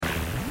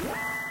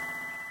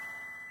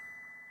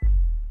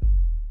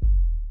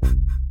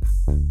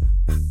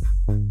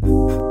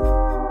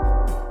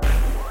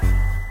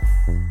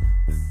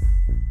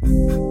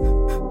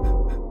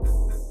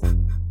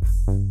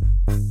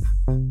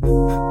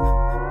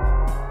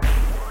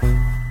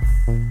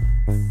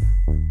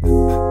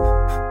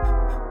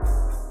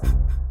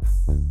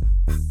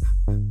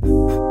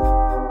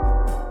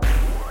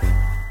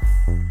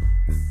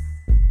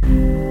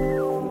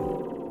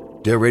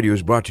Dare Radio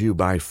is brought to you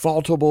by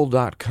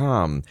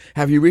Faultable.com.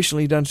 Have you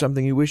recently done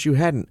something you wish you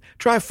hadn't?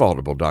 Try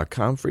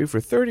Faultable.com free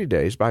for 30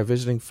 days by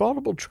visiting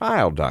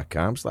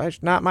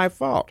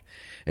faultabletrial.com/notmyfault.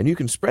 And you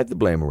can spread the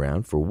blame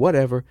around for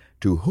whatever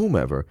to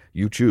whomever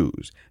you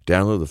choose.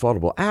 Download the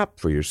Faultable app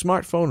for your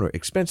smartphone or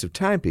expensive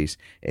timepiece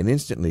and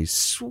instantly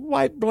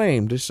swipe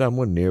blame to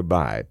someone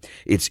nearby.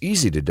 It's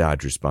easy to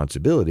dodge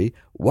responsibility.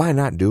 Why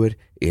not do it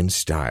in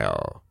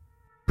style?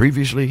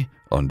 Previously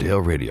on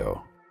Dale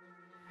Radio.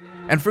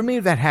 And for me,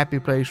 that happy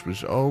place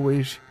was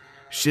always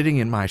sitting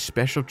in my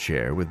special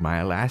chair with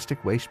my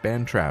elastic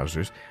waistband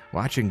trousers,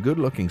 watching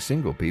good-looking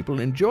single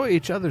people enjoy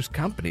each other's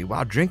company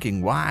while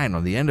drinking wine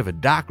on the end of a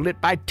dock lit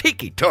by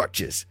tiki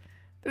torches.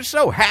 They're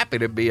so happy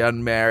to be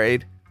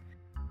unmarried.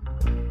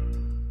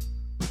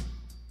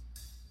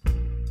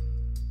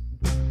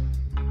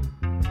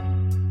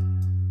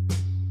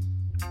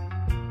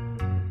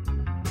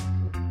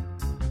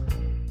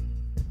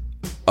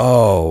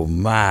 Oh,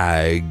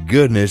 my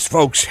goodness,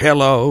 folks,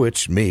 hello,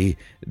 it's me,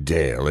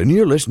 Dale, and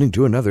you're listening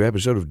to another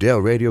episode of Dale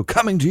Radio,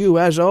 coming to you,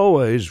 as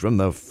always, from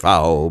the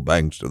foul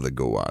banks of the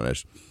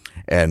Gowanus.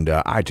 And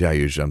I tell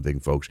you something,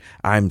 folks,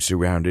 I'm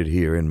surrounded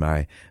here in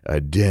my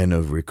den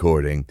of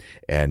recording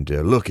and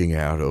looking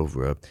out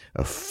over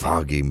a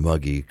foggy,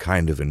 muggy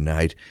kind of a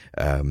night,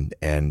 and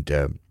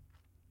the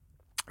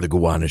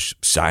Gowanus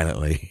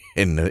silently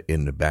in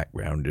the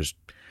background, just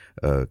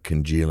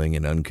congealing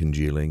and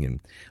uncongealing and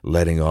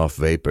letting off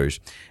vapors,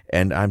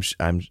 and I'm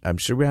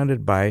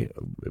surrounded by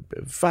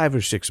 5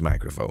 or 6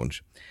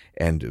 microphones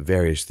and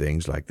various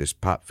things like this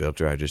pop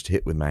filter I just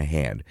hit with my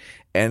hand.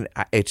 And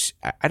I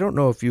don't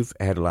know if you've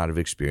had a lot of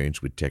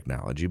experience with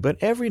technology, but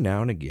every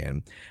now and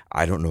again,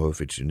 I don't know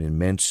if it's an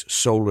immense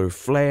solar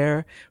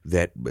flare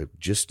that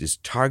just is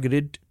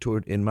targeted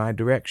toward in my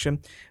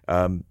direction,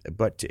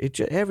 but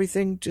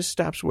everything just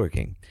stops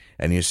working.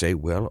 And you say,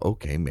 well,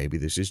 okay, maybe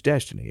this is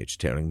destiny. It's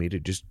telling me to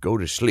just go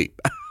to sleep.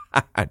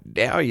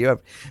 Now you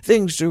have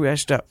things to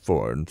rest up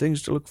for and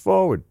things to look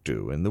forward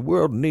to, and the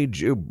world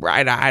needs you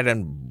bright-eyed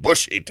and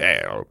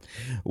bushy-tailed.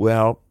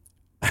 Well,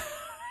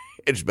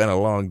 it's been a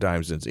long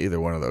time since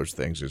either one of those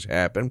things has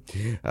happened.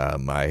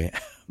 My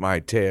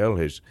tail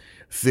has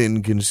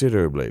thinned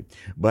considerably.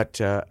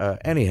 But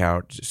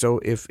anyhow, so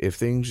if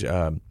things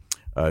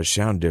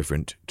sound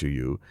different to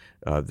you,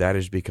 that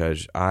is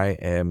because I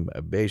am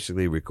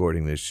basically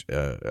recording this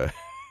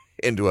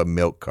into a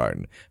milk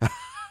carton.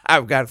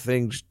 I've got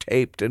things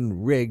taped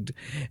and rigged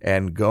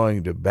and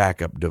going to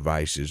backup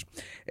devices,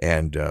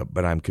 and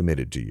but I'm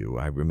committed to you.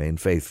 I remain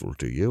faithful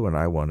to you, and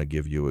I want to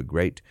give you a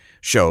great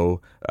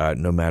show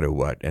no matter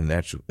what, and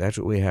that's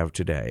what we have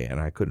today.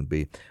 And I couldn't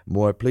be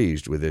more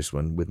pleased with this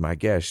one, with my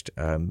guest,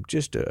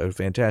 just a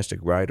fantastic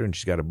writer, and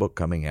she's got a book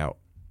coming out.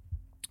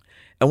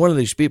 And one of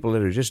these people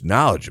that are just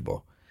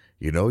knowledgeable.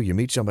 You know, you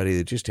meet somebody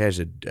that just has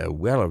a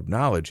well of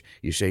knowledge.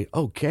 You say,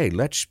 okay,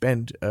 let's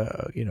spend,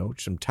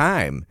 some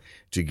time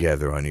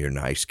together on your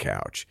nice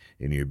couch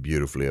in your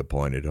beautifully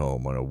appointed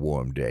home on a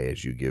warm day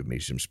as you give me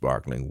some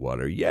sparkling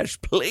water. Yes,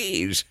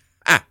 please.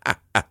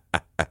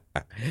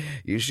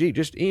 You see,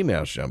 just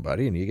email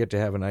somebody and you get to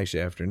have a nice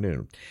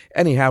afternoon.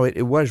 Anyhow,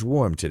 it was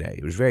warm today.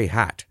 It was very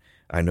hot.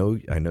 I know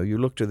you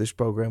look to this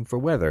program for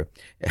weather.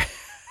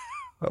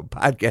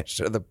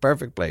 Podcasts are the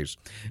perfect place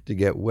to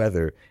get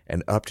weather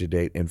and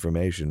up-to-date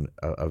information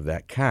of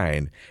that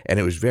kind. And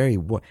it was very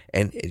warm.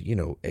 And,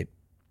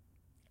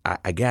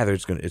 I gather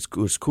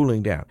it's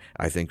cooling down.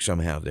 I think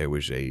somehow there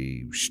was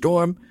a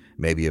storm,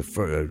 maybe a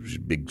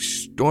big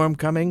storm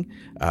coming,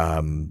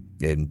 and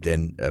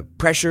then a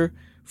pressure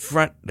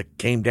front that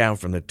came down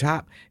from the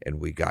top, and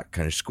we got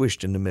kind of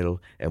squished in the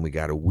middle, and we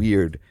got a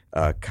weird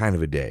kind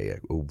of a day, a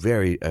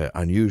very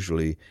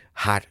unusually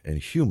hot and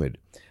humid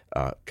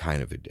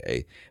kind of a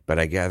day. But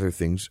I gather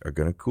things are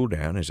going to cool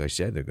down. As I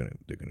said, they're going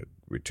to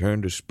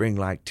return to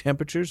spring-like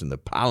temperatures, and the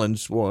pollen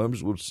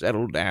swarms will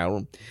settle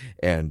down,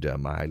 and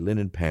my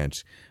linen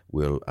pants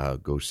will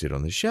go sit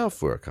on the shelf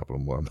for a couple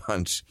more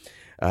months.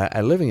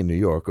 Living in New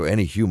York or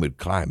any humid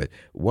climate,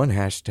 one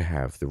has to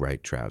have the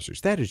right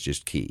trousers. That is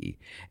just key.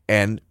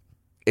 And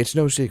it's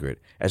no secret,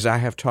 as I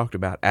have talked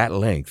about at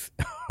length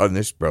on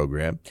this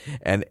program,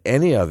 and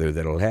any other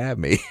that'll have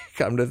me,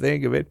 come to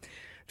think of it,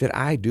 that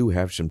I do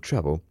have some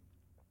trouble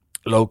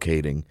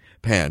locating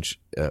pants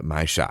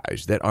my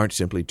size that aren't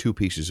simply 2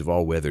 pieces of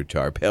all-weather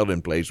tarp held in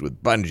place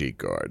with bungee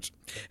cords.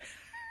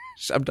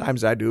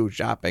 Sometimes I do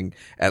shopping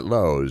at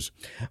Lowe's,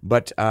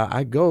 but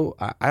I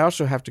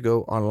also have to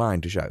go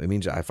online to shop. It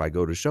means if I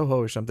go to Soho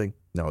or something,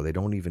 no, they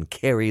don't even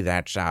carry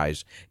that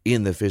size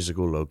in the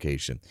physical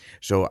location.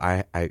 So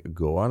I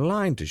go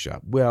online to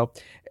shop. Well,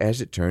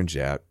 as it turns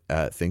out,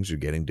 things are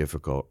getting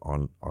difficult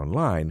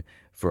online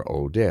for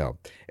old Dale.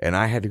 And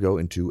I had to go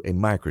into a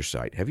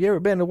microsite. Have you ever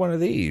been to one of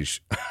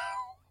these?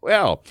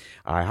 Well,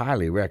 I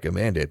highly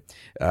recommend it.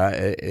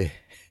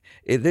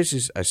 This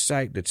is a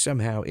site that's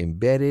somehow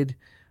embedded,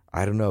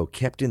 I don't know,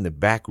 kept in the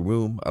back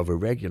room of a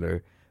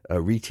regular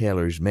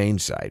retailer's main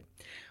site.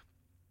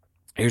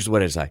 Here's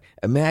what it's like.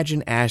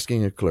 Imagine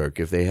asking a clerk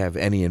if they have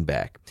any in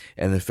back,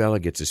 and the fella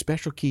gets a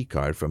special key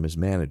card from his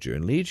manager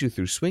and leads you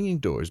through swinging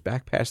doors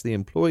back past the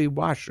employee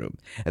washroom,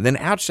 and then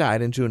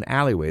outside into an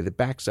alleyway that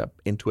backs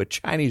up into a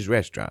Chinese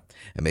restaurant.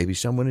 And maybe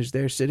someone is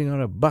there sitting on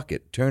a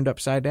bucket turned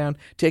upside down,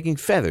 taking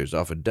feathers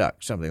off a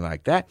duck, something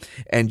like that.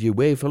 And you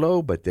wave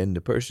hello, but then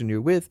the person you're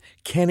with,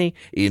 Kenny,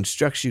 he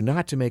instructs you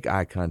not to make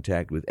eye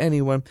contact with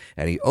anyone,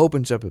 and he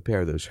opens up a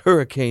pair of those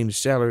hurricane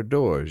cellar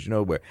doors,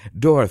 where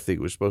Dorothy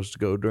was supposed to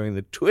go during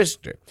the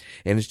Twister.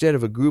 And instead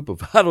of a group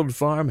of huddled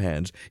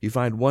farmhands, you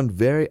find one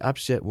very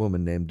upset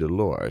woman named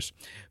Dolores,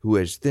 who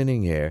has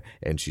thinning hair,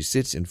 and she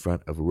sits in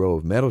front of a row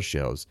of metal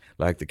shelves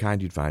like the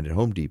kind you'd find at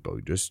Home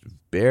Depot, just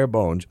bare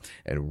bones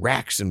and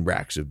racks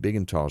of big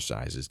and tall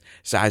sizes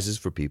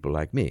for people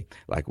like me,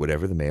 like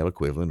whatever the male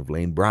equivalent of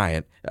Lane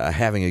Bryant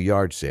having a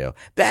yard sale.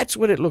 That's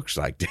what it looks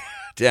like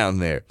down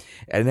there.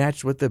 And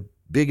that's what the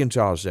big and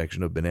tall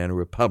section of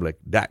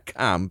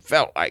BananaRepublic.com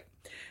felt like.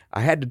 I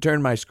had to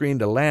turn my screen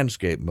to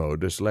landscape mode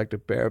to select a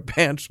pair of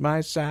pants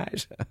my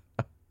size.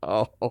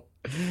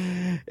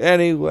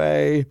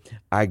 Anyway,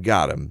 I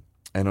got them.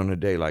 And on a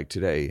day like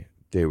today,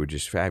 they were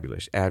just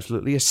fabulous.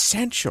 Absolutely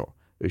essential.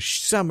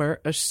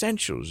 Summer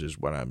essentials is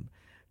what I'm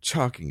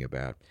talking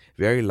about.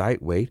 Very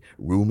lightweight,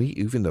 roomy,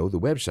 even though the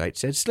website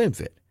said slim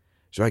fit.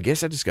 So I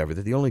guess I discovered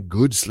that the only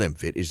good slim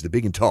fit is the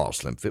big and tall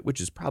slim fit,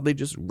 which is probably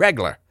just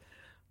regular.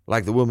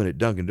 Like the woman at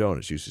Dunkin'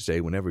 Donuts used to say,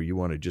 whenever you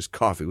wanted just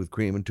coffee with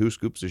cream and 2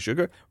 scoops of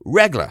sugar,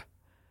 regular.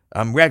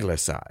 I'm regular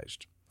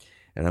sized.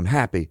 And I'm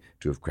happy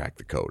to have cracked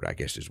the code, I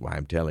guess is why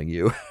I'm telling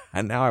you.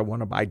 And now I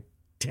want to buy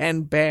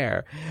 10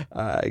 pair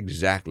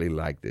exactly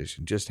like this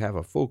and just have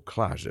a full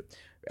closet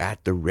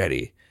at the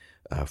ready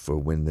for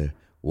when the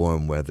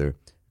warm weather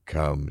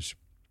comes.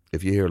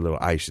 If you hear a little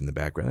ice in the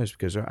background, that's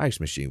because our ice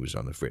machine was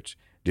on the fritz.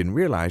 Didn't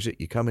realize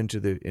it. You come into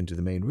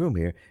the main room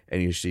here,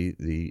 and you see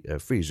the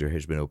freezer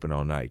has been open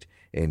all night,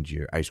 and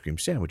your ice cream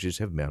sandwiches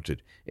have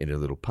melted into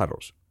little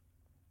puddles.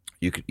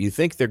 You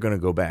think they're going to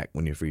go back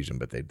when you freeze them,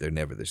 but they're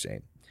never the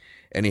same.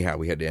 Anyhow,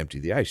 we had to empty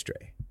the ice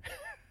tray.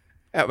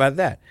 How about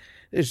that?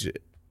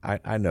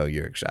 I know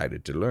you're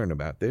excited to learn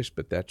about this,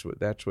 but that's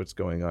what's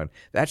going on.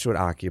 That's what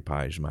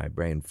occupies my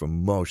brain for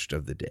most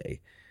of the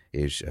day.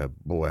 Is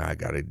I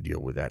got to deal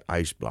with that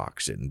ice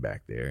block sitting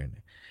back there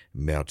and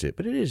melt it.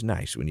 But it is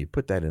nice when you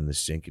put that in the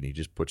sink and you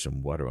just put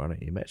some water on it.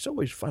 It's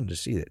always fun to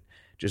see it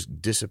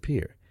just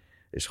disappear.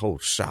 This whole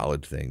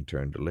solid thing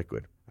turned to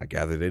liquid. I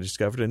gather they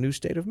discovered a new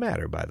state of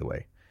matter, by the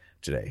way,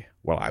 today.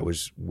 While I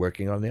was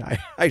working on the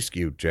ice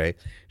cube tray,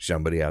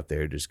 somebody out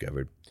there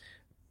discovered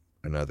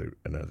another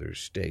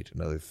state,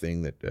 another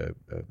thing that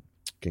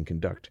can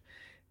conduct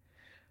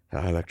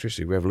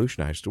electricity,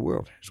 revolutionize the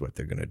world is what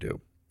they're going to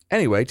do.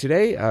 Anyway,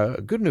 today,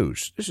 good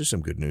news. This is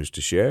some good news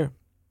to share.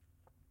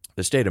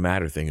 The state of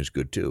matter thing is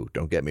good, too.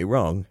 Don't get me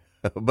wrong.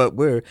 But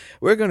we're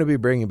going to be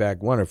bringing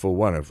back Wonderful,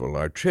 Wonderful.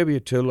 Our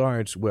tribute to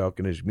Lawrence Welk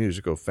and his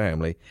musical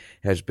family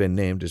has been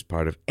named as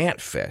part of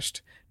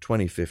Antfest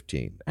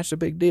 2015. That's a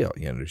big deal,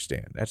 you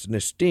understand. That's an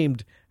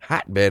esteemed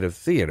hotbed of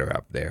theater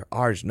up there,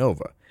 Ars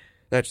Nova.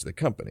 That's the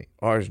company,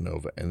 Ars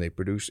Nova, and they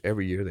produce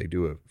every year. They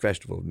do a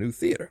festival of new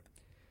theater.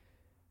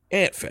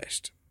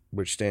 Antfest,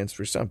 which stands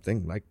for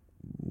something like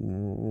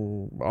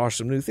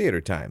awesome new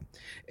theater time.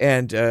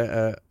 And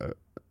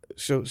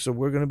so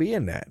we're going to be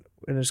in that,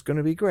 and it's going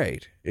to be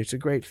great. It's a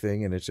great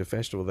thing, and it's a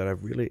festival that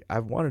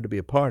I've wanted to be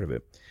a part of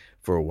it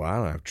for a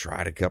while. I've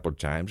tried a couple of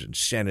times and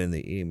sent in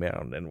the email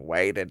and then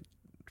waited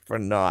for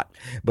naught.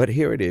 But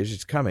here it is.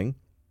 It's coming.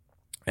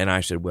 And I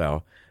said,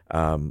 well,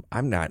 I'm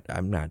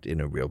not in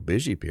a real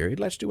busy period.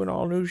 Let's do an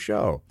all-new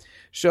show.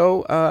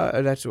 So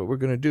that's what we're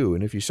going to do.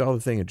 And if you saw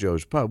the thing at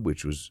Joe's Pub,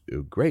 which was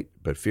great,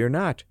 but fear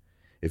not.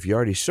 If you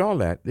already saw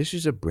that, this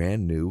is a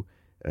brand new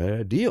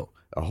deal,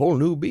 a whole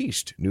new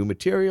beast, new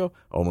material,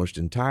 almost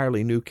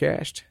entirely new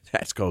cast.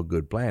 That's called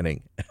good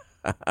planning.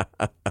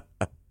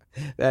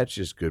 That's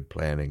just good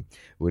planning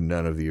when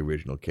none of the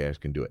original cast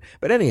can do it.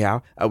 But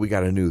anyhow, we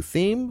got a new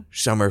theme,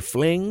 Summer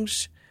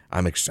Flings.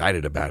 I'm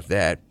excited about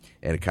that,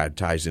 and it kind of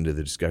ties into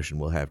the discussion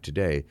we'll have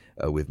today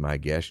with my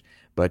guest.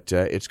 But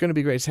it's going to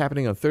be great. It's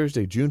happening on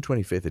Thursday, June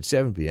 25th at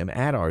 7 p.m.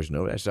 at Ars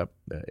Nova. That's up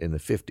in the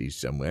 50s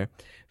somewhere,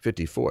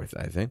 54th,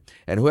 I think.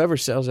 And whoever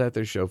sells out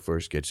their show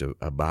first gets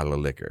a bottle of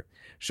liquor.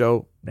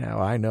 So now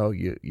I know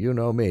you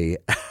know me.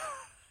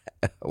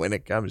 When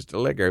it comes to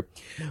liquor,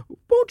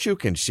 won't you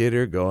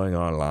consider going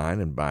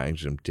online and buying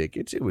some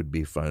tickets? It would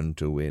be fun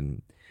to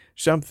win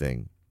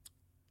something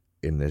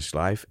in this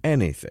life,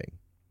 anything.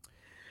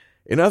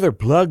 In other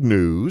plug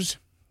news,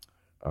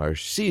 our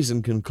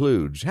season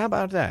concludes. How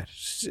about that?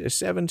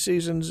 7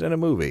 seasons and a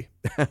movie.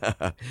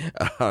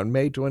 On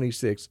May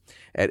 26th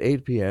at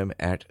 8 p.m.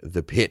 at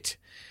The Pit.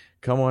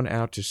 Come on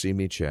out to see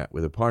me chat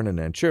with Aparna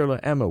Nancherla,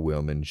 Emma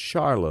Willman,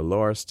 Charla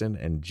Lauriston,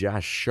 and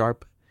Josh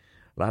Sharp.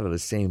 A lot of the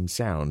same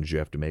sounds you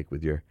have to make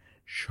with your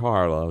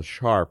Charla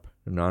Sharp,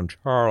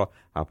 non-Charla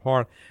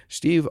Aparna.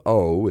 Steve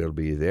O will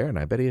be there, and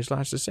I bet he has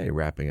lots to say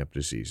wrapping up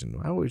the season.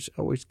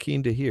 Always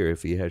keen to hear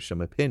if he has some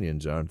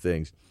opinions on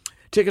things.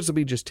 Tickets will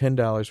be just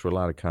 $10 for a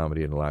lot of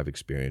comedy and a live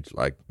experience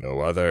like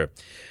no other.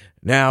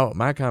 Now,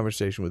 my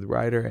conversation with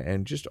writer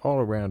and just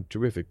all-around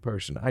terrific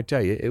person, I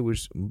tell you, it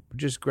was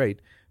just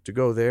great to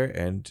go there,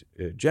 and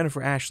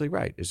Jennifer Ashley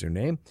Wright is her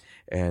name,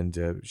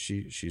 and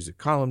she's a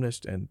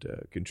columnist and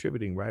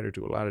contributing writer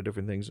to a lot of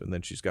different things, and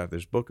then she's got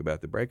this book about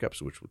the breakups,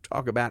 which we'll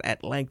talk about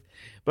at length,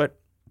 but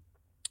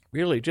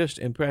really just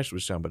impressed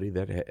with somebody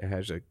that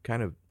has a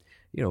kind of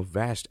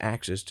vast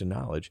access to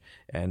knowledge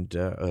and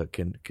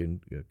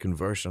can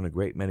converse on a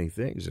great many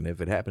things. And if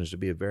it happens to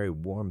be a very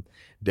warm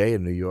day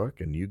in New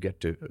York and you get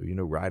to,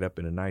 ride up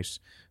in a nice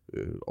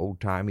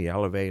old-timey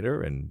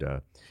elevator and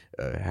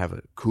have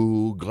a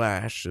cool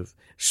glass of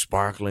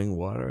sparkling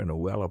water in a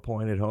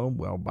well-appointed home,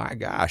 well, by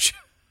gosh,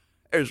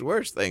 there's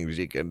worse things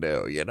you can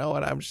do. You know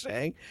what I'm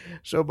saying?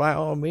 So by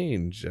all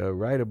means,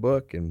 write a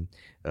book and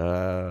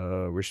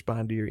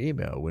respond to your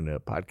email when a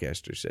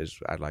podcaster says,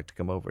 I'd like to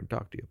come over and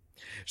talk to you.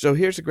 So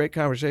here's a great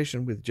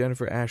conversation with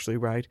Jennifer Ashley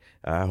Wright.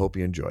 I hope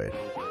you enjoy it.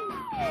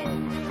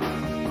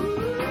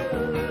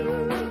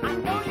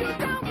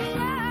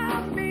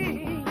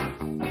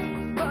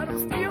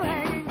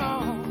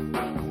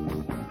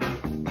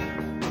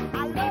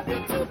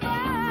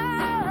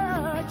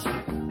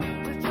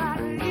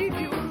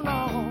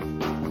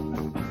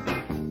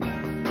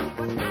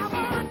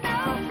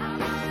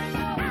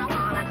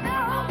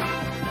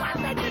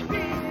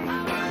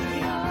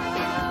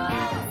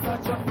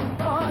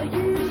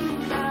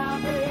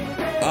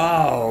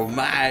 Oh,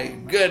 my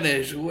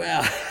goodness.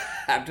 Well,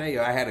 I'll tell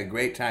you, I had a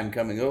great time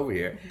coming over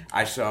here.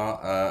 I saw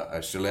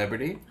a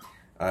celebrity,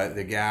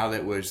 the gal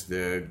that was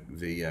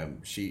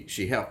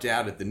she helped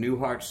out at the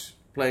Newhart's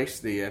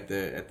place, at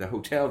the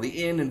hotel,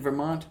 the inn in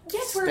Vermont.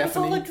 Yes, where it was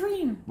all a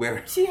dream.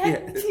 Where she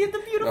had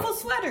the beautiful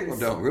sweaters. Well,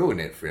 don't ruin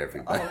it for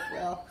everybody.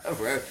 Oh,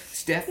 well.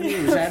 Stephanie,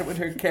 was that what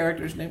her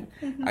character's name?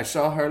 Mm-hmm. I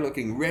saw her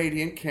looking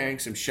radiant, carrying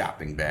some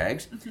shopping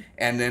bags. Mm-hmm.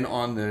 And then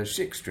on the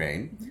 6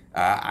 train,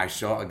 I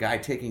saw a guy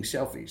taking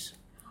selfies.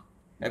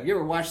 Have you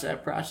ever watched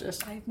that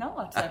process? I have not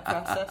watched that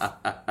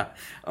process.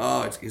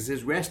 Oh, it's because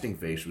his resting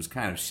face was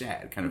kind of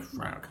sad, kind of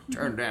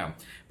turned down.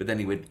 But then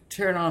he would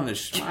turn on the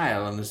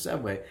smile on the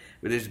subway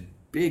with his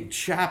big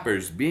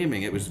choppers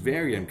beaming. It was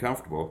very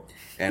uncomfortable.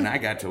 And I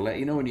got to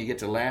when you get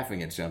to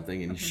laughing at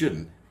something and you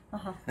shouldn't.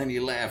 And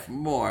you laugh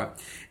more.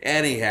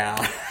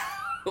 Anyhow,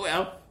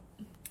 well,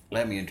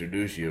 let me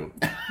introduce you.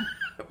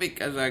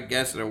 Because our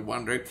guests are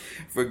wondering,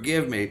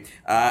 forgive me.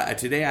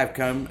 Today I've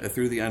come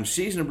through the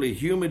unseasonably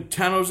humid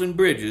tunnels and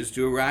bridges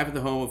to arrive at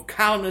the home of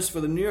columnist for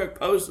the New York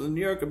Post and the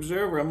New York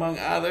Observer, among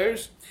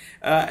others,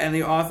 and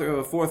the author of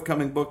a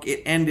forthcoming book,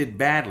 It Ended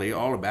Badly,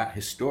 all about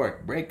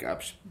historic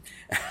breakups.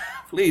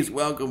 Please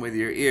welcome with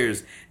your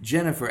ears,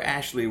 Jennifer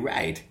Ashley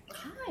Wright.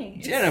 Hi.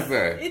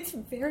 Jennifer. It's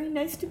very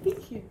nice to be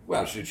here.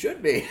 Well, it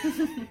should be.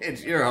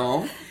 It's your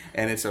home,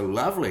 and it's a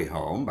lovely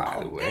home, by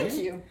the way.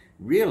 Thank you.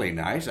 Really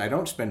nice. I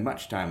don't spend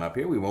much time up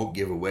here. We won't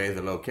give away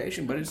the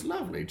location, but it's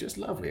lovely, just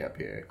lovely up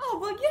here. Oh,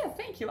 well, yeah,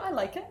 thank you. I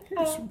like it.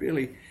 It's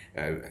really,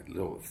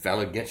 little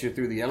fella gets you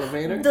through the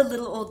elevator? The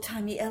little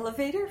old-timey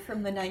elevator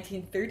from the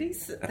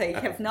 1930s. They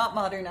have not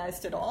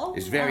modernized at all.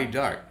 It's very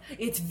dark.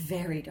 It's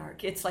very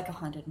dark. It's like a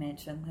haunted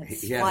mansion.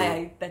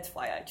 That's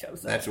why I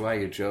chose it. That's why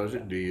you chose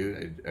it?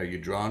 Are you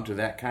drawn to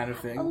that kind of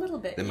thing? A little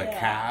bit, The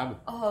macabre?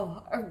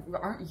 Oh,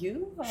 aren't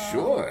you?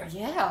 Sure.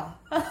 Yeah.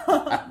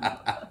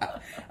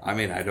 I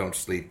mean, I don't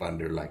sleep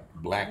under,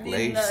 black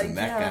lace and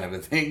that kind of a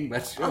thing,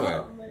 but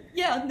sure.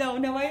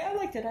 No, I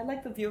liked it. I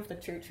like the view of the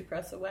church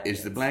across the way.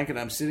 Is the blanket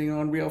I'm sitting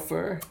on real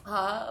fur?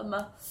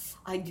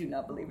 I do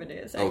not believe it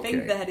is. Okay. I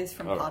think that is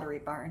from Pottery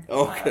Barn.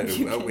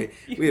 Okay, well,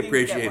 we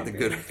appreciate the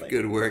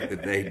good work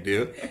that they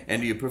do.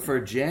 And do you prefer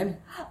Jen?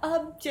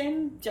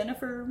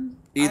 Jennifer.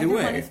 Either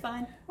way. One is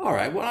fine. All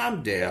right, well,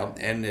 I'm Dale,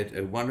 and it's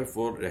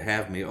wonderful to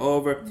have me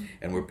over,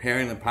 and we're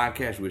pairing the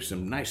podcast with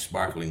some nice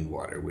sparkling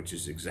water, which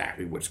is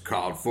exactly what's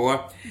called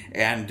for,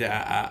 and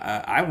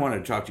I wanted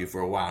to talk to you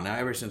for a while now,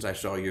 ever since I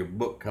saw your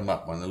book come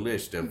up on the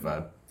list of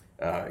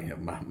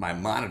my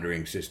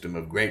monitoring system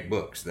of great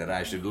books that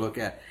I should look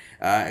at.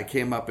 It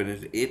came up,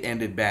 and It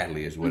Ended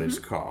Badly is what it's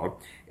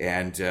called,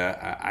 and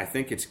I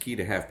think it's key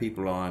to have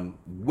people on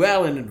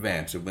well in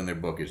advance of when their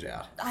book is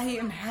out. I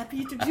am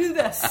happy to do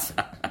this.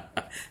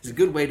 It's a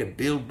good way to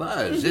build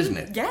buzz, isn't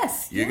it?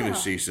 Yes. You're going to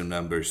see some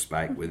numbers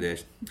spike with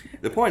this.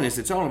 The point is,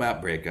 it's all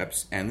about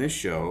breakups, and this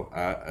show,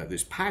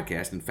 this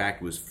podcast, in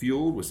fact,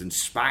 was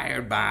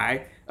inspired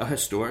by a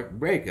historic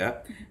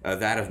breakup,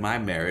 that of my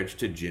marriage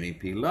to Jenny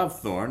P.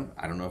 Lovethorne.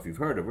 I don't know if you've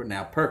heard of her,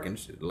 now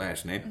Perkins, the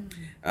last name,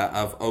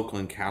 of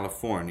Oakland,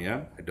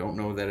 California. I don't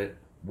know that it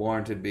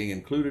warranted being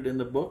included in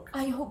the book.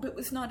 I hope it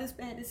was not as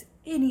bad as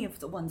any of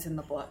the ones in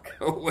the book.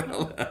 Oh,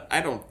 well, I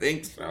don't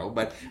think so,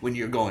 but when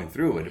you're going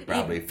through it, it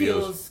probably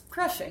feels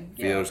crushing.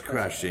 Feels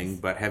crushing,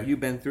 but have you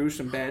been through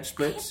some bad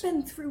splits? I've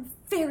been through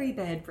very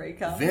bad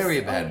breakups.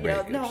 Very bad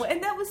breakups. No,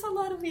 and that was a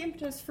lot of the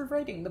impetus for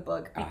writing the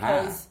book,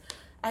 because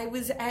I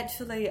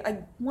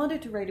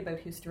wanted to write about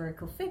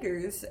historical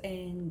figures,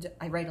 and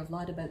I write a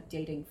lot about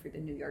dating for the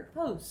New York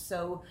Post,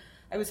 so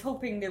I was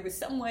hoping there was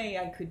some way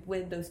I could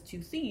wed those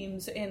two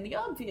themes, and the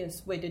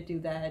obvious way to do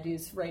that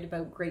is write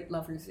about great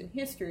lovers in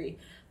history.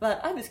 But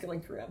I was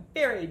going through a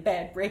very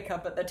bad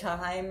breakup at the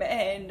time,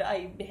 and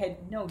I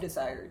had no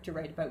desire to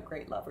write about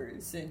great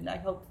lovers, and I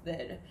hoped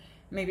that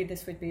maybe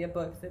this would be a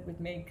book that would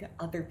make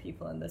other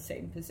people in the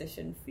same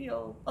position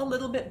feel a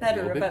little bit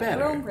better about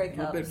their own breakups.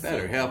 A little bit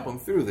better. Help them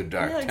through the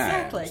dark times.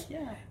 Exactly,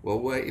 yeah. Well,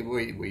 were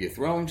you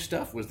throwing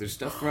stuff? Was there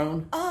stuff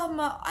thrown?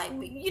 I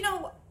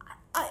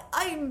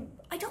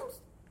don't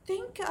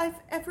think I've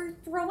ever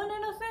thrown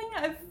anything.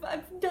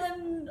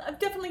 I've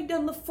definitely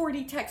done the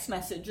 40 text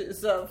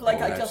messages of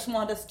I just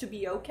want us to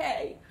be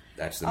okay.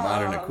 That's the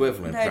modern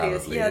equivalent, that probably.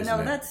 Is, yeah, isn't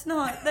no, it?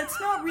 that's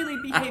not really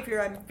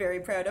behavior I'm very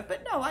proud of.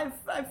 But no, I've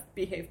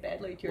behaved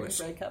badly during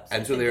breakups.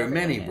 And so there are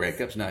many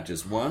breakups, not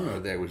just one, or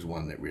there was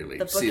one that really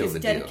sealed the deal. The book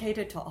is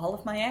dedicated to all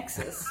of my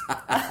exes.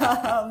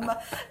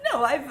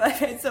 No, I've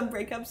had some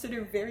breakups that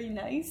are very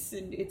nice,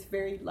 and it's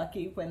very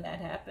lucky when that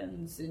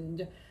happens.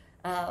 And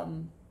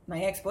my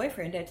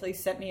ex-boyfriend actually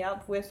set me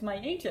up with my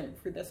agent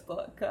for this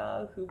book,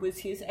 who was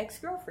his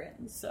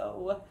ex-girlfriend.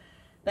 So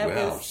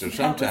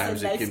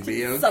sometimes it can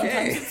be okay.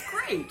 Sometimes it's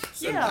great.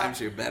 Sometimes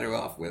you're better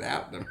off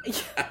without them.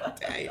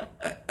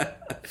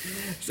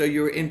 So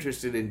you're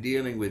interested in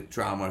dealing with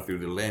trauma through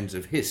the lens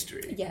of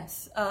history.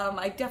 Yes.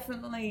 I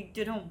definitely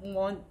didn't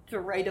want to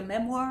write a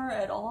memoir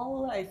at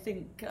all. I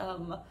think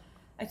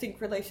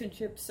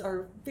relationships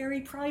are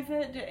very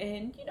private,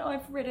 and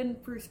I've written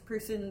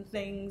first-person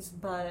things,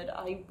 but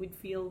I would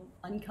feel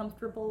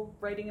uncomfortable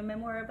writing a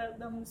memoir about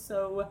them.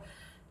 So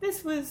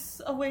this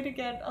was a way to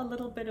get a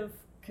little bit of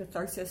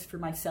catharsis for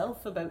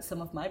myself about some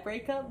of my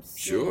breakups.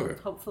 Sure. And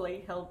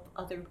hopefully help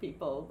other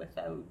people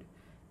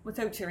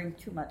without sharing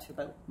too much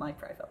about my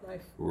private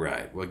life.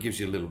 Right. Well, it gives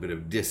you a little bit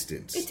of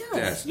distance. It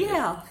does,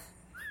 yeah.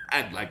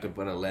 I'd like to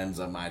put a lens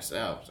on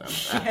myself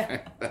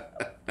sometime.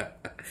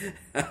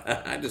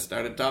 I just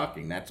started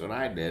talking. That's what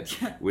I did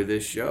with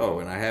this show,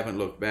 and I haven't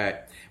looked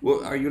back.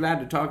 Well, are you allowed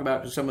to talk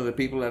about some of the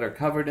people that are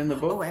covered in the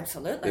book? Oh,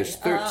 absolutely. There's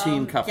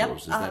 13 couples. Yep.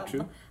 Is that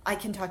true? I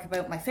can talk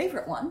about my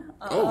favorite one.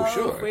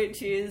 Sure.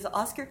 Which is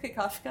Oskar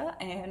Kokoschka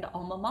and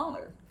Alma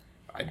Mahler.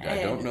 I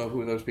don't know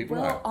who those people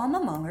are. Well,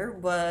 Alma Mahler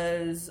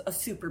was a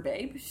super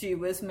babe. She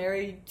was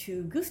married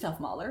to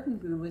Gustav Mahler,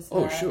 who was...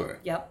 sure.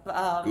 Yep.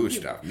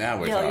 Gustav. Now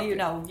we're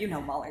talking. You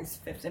know Mahler's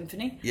Fifth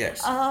Symphony.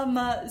 Yes.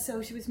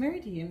 So she was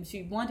married to him.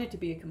 She wanted to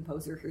be a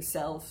composer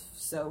herself,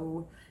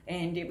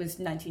 and it was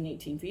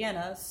 1918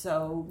 Vienna,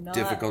 so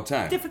difficult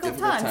times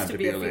to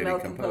be a female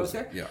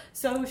composer. Yeah.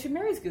 So she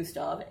marries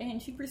Gustav,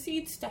 and she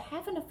proceeds to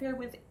have an affair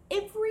with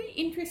every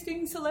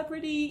interesting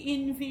celebrity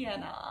in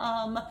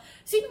Vienna.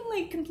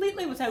 Seemingly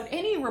completely without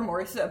any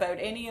remorse about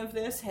any of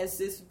this, has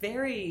this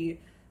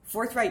very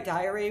forthright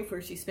diary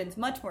where she spends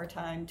much more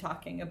time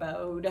talking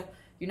about,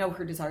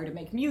 her desire to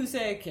make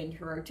music and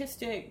her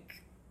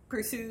artistic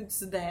pursuits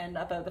than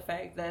about the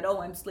fact that,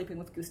 I'm sleeping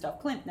with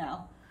Gustav Klimt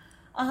now.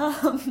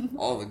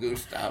 All the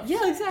Gustavs.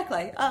 Yeah,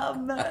 exactly.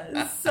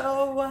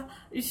 So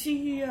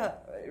she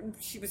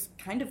was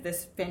kind of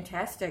this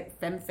fantastic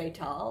femme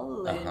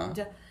fatale,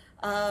 and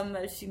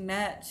she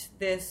met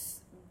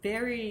this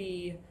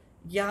very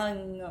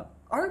young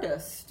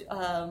artist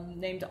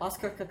named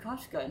Oskar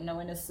Kokoschka,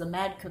 known as the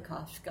Mad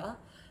Kokoschka,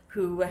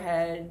 who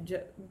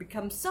had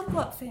become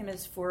somewhat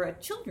famous for a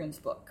children's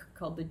book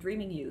called The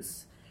Dreaming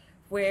Youth,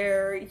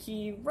 where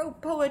he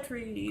wrote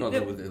poetry.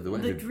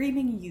 The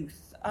Dreaming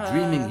Youth.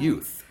 Dreaming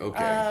Youth,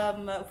 okay.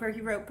 Where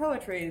he wrote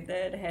poetry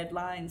that had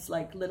lines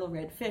like, little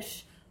red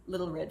fish,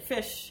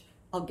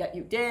 I'll get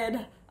you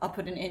dead, I'll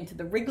put an end to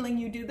the wriggling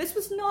you do. This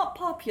was not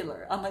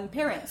popular among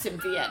parents in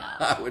Vienna.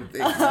 I would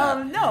think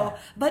not. No,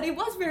 but it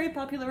was very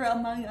popular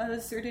among a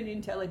certain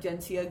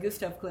intelligentsia.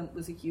 Gustav Klimt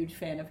was a huge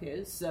fan of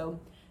his, so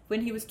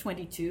when he was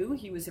 22,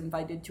 he was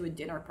invited to a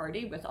dinner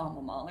party with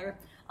Alma Mahler.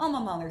 Alma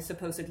Mahler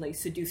supposedly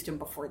seduced him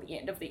before the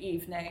end of the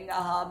evening.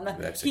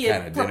 He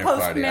had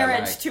proposed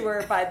marriage to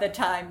her by the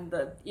time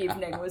the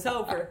evening was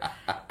over.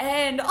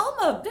 And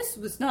Alma, this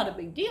was not a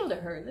big deal to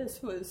her.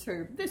 This was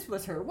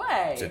her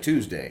way. It's a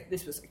Tuesday.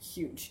 This was a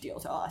huge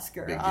deal to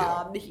Oskar. Big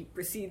deal. He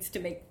proceeds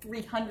to make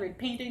 300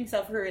 paintings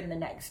of her in the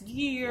next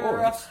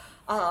year.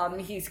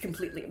 He's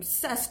completely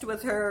obsessed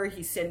with her.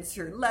 He sends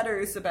her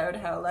letters about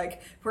how,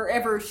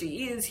 wherever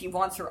she is, he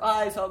wants her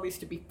eyes always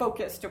to be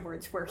focused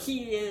towards where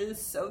he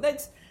is. So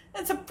that's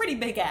a pretty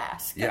big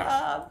ask.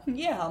 Yeah.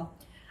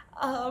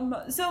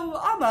 So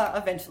Alma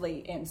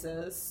eventually ends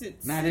this.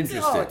 It's not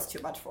interested. It's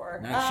too much for her.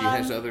 Now she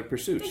has other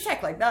pursuits.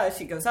 Exactly.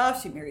 She goes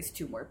off. She marries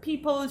 2 more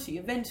people. She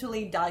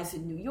eventually dies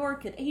in New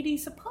York at 80,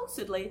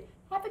 supposedly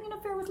having an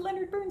affair with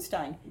Leonard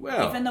Bernstein.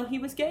 Well, even though he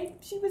was gay,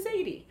 she was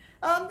 80.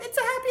 It's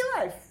a happy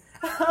life.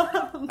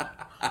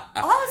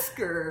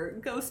 Oskar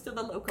goes to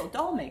the local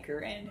doll maker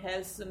and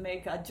has to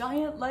make a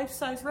giant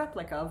life-size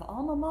replica of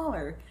Alma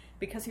Mahler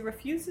because he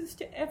refuses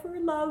to ever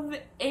love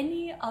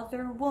any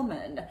other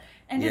woman.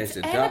 And it's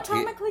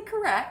anatomically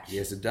correct. He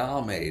has a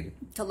doll made.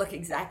 To look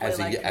exactly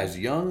like her. As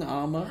young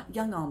Alma?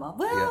 Young Alma.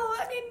 Well,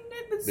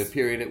 it was... The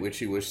period at which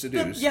he was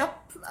seduced.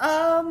 Yep.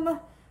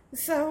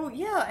 So,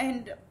 yeah,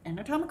 and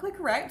anatomically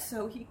correct,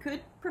 so he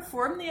could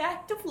perform the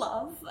act of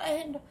love,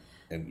 and...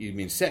 You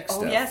mean sex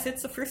stuff? Oh, yes,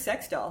 it's the first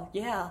sex doll,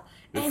 yeah.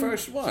 The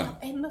first one.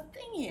 Yeah, and the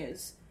thing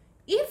is,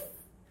 if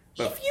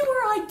you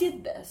or I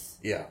did this,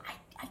 yeah,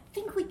 I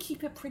think we'd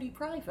keep it pretty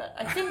private.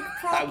 I think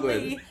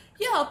probably...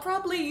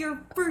 probably your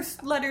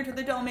first letter to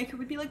the doll maker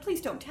would be like,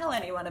 please don't tell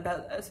anyone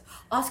about this.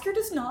 Oscar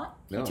does not.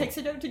 No. He takes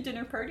it out to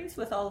dinner parties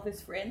with all of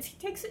his friends. He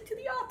takes it to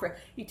the opera.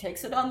 He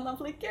takes it on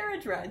lovely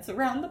carriage rides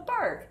around the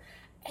park.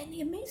 And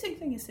the amazing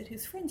thing is that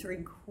his friends are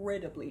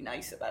incredibly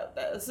nice about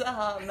this.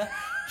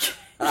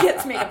 He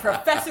gets made a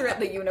professor at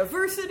the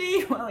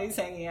university while he's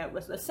hanging out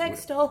with the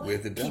sex doll.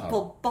 With the doll.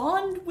 People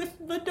bond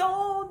with the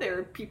doll. There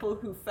are people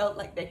who felt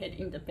like they had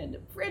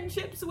independent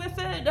friendships with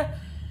it.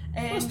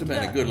 And, must have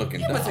been a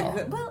good-looking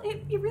doll.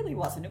 It really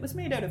wasn't. It was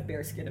made out of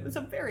bearskin. It was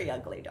a very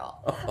ugly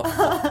doll.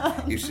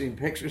 You've seen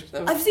pictures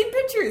of it? I've seen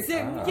pictures.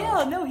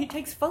 He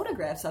takes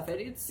photographs of it.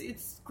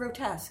 It's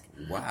grotesque.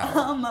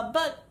 Wow.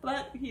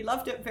 But he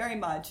loved it very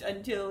much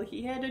until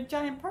he had a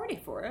giant party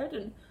for it,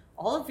 and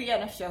all of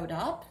Vienna showed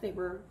up. They'd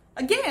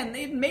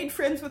made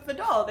friends with the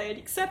doll. They had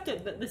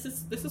accepted that this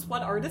is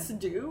what artists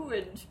do,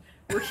 and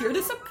we're here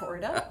to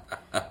support it.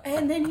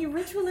 And then he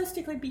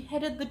ritualistically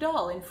beheaded the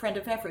doll in front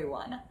of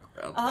everyone.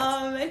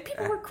 Well, and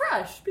people were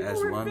crushed. People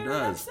were very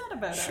upset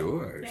about it.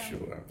 Sure.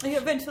 He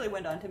eventually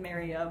went on to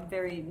marry a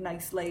very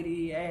nice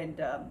lady and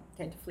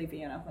had to flee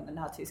Vienna when the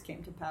Nazis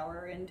came to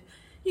power. And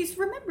he's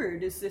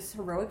remembered as this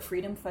heroic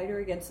freedom fighter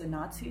against the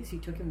Nazis. He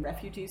took in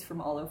refugees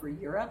from all over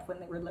Europe when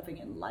they were living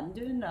in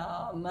London.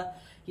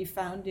 He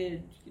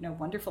founded,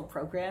 wonderful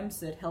programs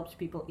that helped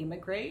people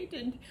immigrate.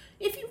 And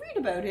if you read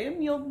about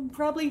him, you'll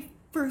probably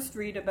first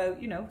read about,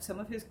 some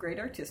of his great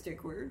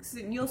artistic works,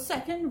 and you'll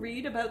second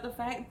read about the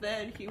fact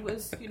that he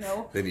was,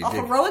 a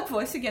heroic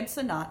voice against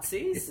the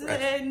Nazis.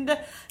 Right. And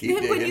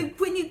then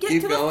when you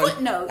get to the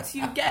footnotes,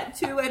 you get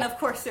to, and of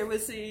course there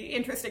was the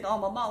interesting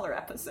Alma Mahler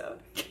episode.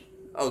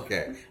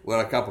 Okay, well,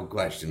 a couple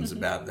questions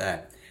about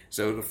that.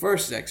 So the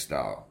first sex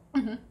doll,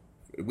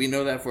 we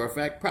know that for a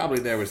fact. Probably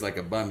there was like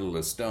a bundle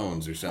of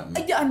stones or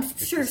something. I'm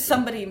sure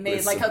somebody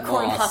made like a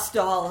corn husk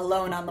doll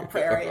alone on the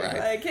prairie.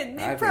 Right.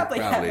 They probably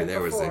there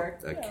before.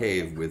 Was a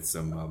cave with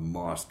some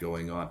moss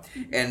going on.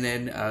 And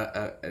then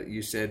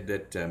you said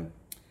that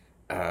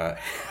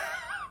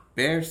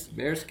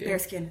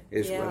bearskin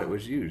is what it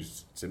was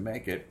used to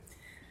make it.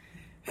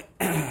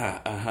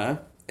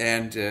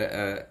 And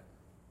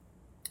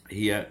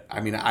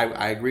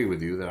I agree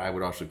with you that I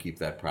would also keep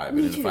that private.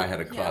 And if I had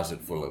a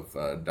closet full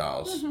of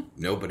dolls,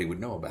 nobody would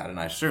know about it, and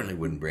I certainly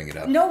wouldn't bring it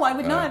up. No, I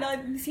would not.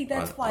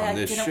 That's why I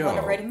didn't want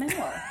to write a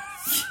memoir.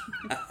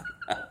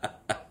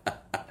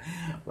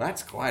 Well,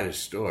 that's quite a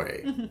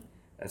story.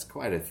 That's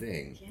quite a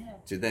thing. Yeah.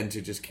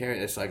 To just carry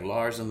it's like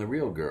Lars and the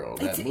Real Girl,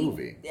 that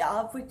movie.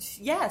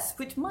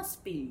 Which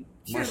must be.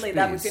 Surely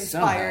that was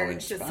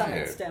inspired to some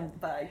extent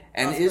by.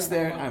 And is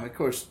there? Of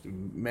course,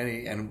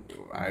 many, and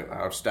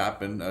I'll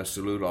stop and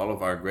salute all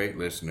of our great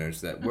listeners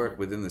that work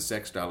within the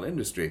sex doll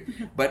industry.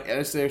 But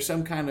is there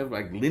some kind of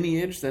like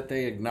lineage that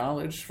they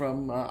acknowledge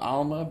from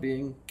Alma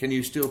being? Can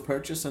you still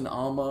purchase an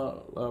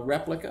Alma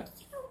replica?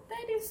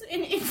 That is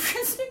an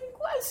interesting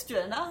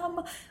question.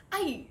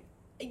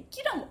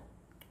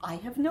 I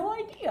have no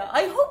idea.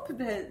 I hope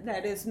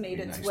that has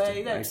made its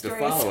way. That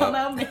story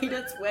somehow made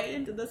its way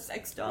into the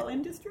sex doll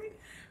industry.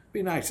 It'd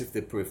be nice if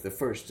the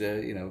first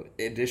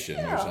edition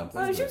or something.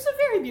 Well, she was a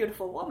very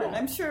beautiful woman.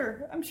 I'm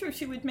sure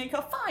she would make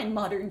a fine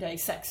modern day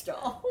sex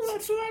doll. Well,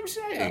 that's what I'm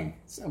saying. Yeah.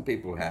 Some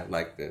people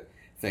like to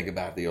think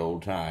about the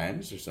old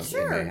times or something.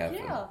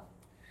 Sure.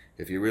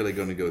 If you're really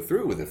going to go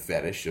through with a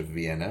fetish of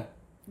Vienna.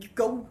 You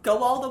go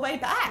all the way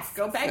back.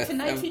 Go back to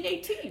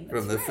 1918.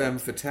 From the Femme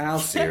Fatale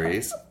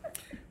series.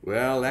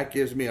 Well, that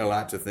gives me a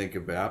lot to think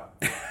about.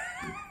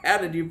 How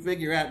did you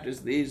figure out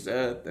just these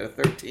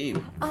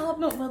 13?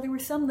 Well, there were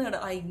some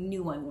that I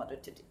knew I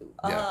wanted to do.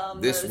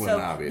 This one,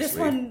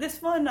 obviously.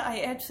 This one, I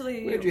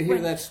actually... Where did you hear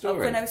that story?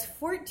 When I was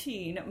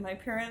 14, my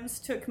parents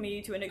took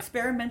me to an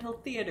experimental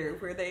theater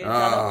where they had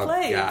done a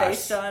play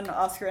based on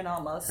Oscar and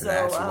Alma. So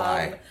that's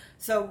why.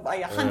 So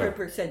I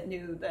 100%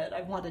 knew that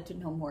I wanted to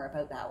know more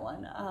about that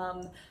one.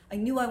 I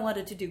knew I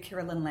wanted to do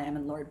Carolyn Lamb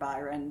and Lord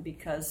Byron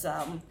because...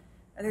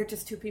 they're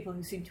just two people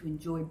who seem to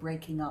enjoy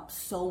breaking up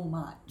so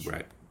much.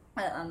 Right.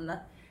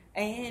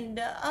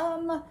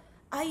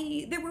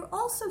 There were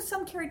also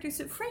some characters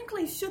that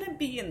frankly shouldn't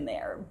be in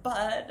there,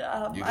 but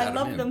I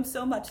love them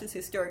so much as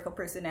historical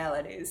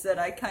personalities that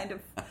I kind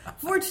of,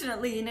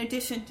 fortunately, in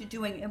addition to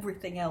doing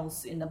everything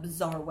else in a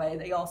bizarre way,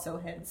 they also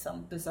had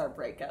some bizarre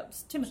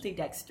breakups. Timothy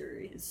Dexter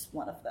is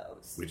one of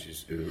those. Which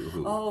is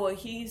who? Oh,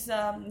 he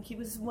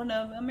was one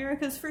of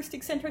America's first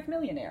eccentric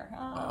millionaire.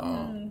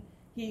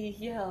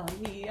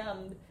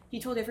 He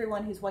told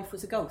everyone his wife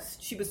was a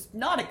ghost. She was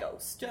not a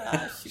ghost. She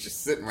was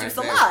sitting right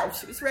there. Alive.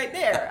 She was right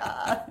there.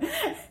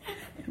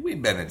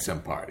 We've been at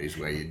some parties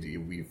where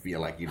you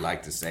feel like you'd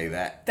like to say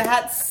that.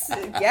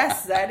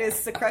 That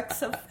is the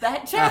crux of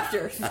that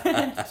chapter.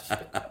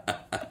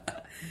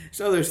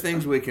 So there's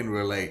things we can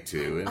relate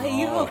to.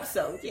 I hope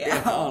so,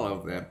 yeah. In all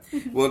of them.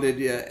 Well, did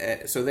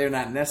you? So they're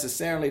not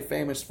necessarily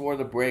famous for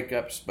the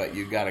breakups, but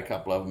you got a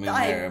couple of them in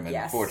there. And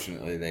yes.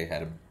 Fortunately, they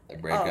had a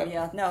breakup. Oh,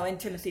 yeah. No, and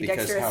Timothy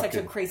Dexter is such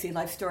a crazy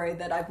life story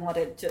that I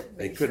wanted to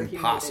They couldn't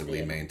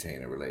possibly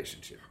maintain a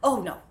relationship.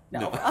 Oh, no.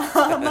 No,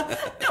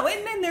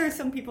 and then there are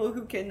some people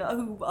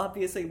who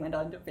obviously went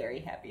on to very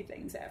happy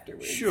things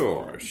afterwards.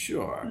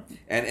 Sure.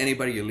 And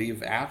anybody you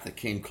leave out that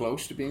came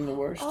close to being the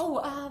worst?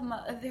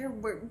 There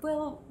were,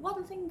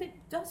 one thing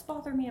that does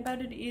bother me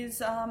about it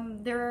is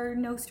there are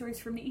no stories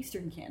from the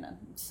Eastern canon.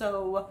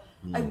 So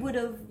I would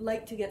have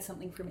liked to get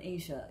something from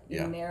Asia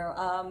in there.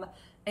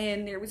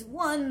 And there was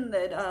one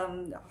that, I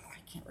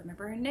can't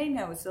remember her name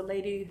now. It's the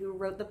lady who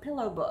wrote the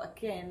Pillow Book,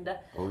 and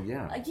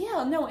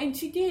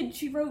and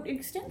she wrote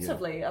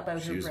extensively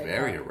about her breakup. She was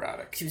very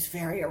erotic. She was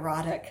very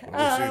erotic. What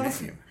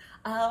was her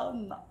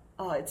name?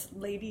 It's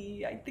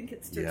Lady. I think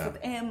it starts with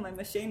M. I'm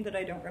ashamed that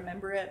I don't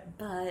remember it,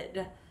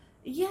 but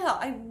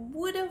I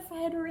would have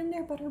had her in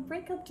there, but her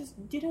breakup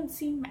just didn't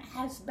seem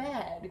as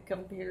bad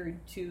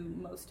compared to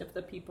most of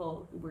the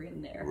people who were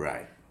in there.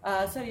 Right.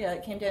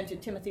 It came down to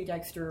Timothy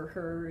Dexter,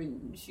 her,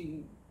 and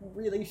she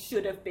really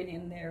should have been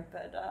in there,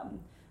 but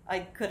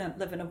I couldn't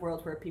live in a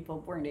world where people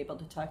weren't able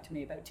to talk to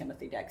me about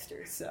Timothy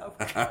Dexter, so.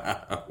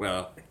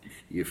 Well,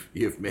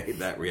 you've made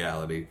that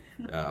reality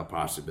a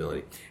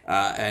possibility.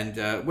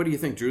 And what do you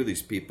think drew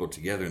these people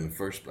together in the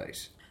first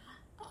place?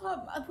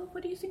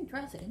 What do you think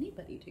draws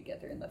anybody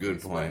together in the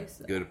first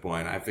place? Good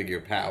point. I figure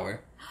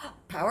power.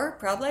 Power,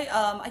 probably.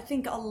 I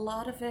think a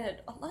lot of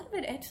it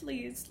actually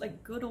is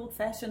like good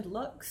old-fashioned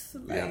looks.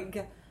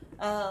 Like,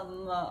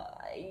 in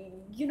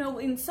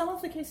some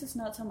of the cases,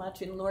 not so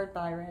much. In Lord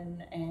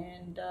Byron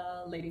and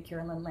Lady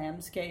Caroline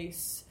Lamb's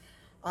case,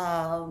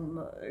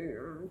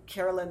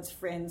 Carolyn's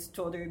friends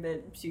told her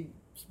that she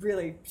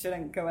really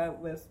shouldn't go out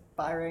with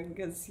Byron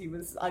because he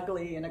was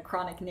ugly and a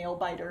chronic nail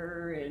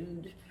biter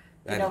and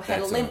had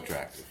a limp.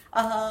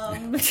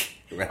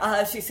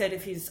 She said,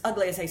 if he's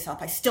ugly as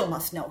Aesop, I still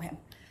must know him.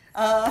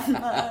 Kind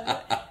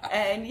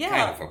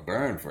of a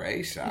burn for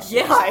Aesop.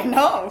 Yeah, I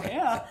know.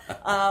 Yeah.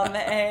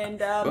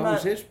 What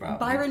was his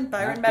problem?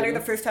 Byron met her the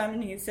first time,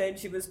 and he said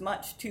she was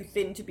much too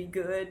thin to be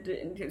good.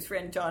 And his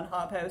friend John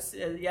Hobhouse,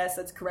 yes,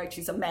 that's correct.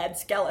 She's a mad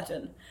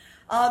skeleton.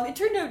 It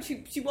turned out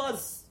she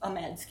was a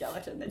mad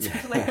skeleton. It's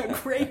actually a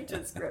great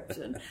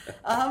description.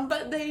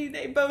 But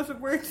they both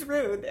worked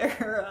through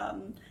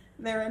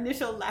their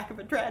initial lack of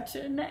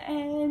attraction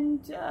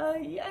and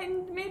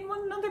made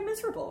one another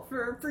miserable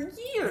for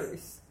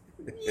years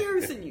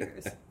and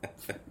years.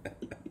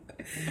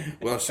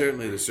 Well,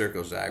 certainly the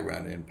circles I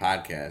run in,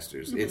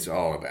 podcasters, it's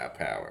all about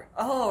power.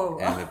 Oh.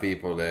 And the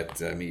people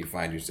that, you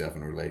find yourself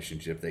in a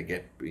relationship, they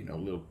get, a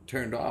little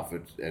turned off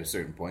at a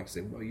certain point. Say,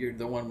 well, you're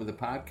the one with the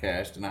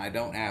podcast, and I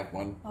don't have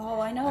one.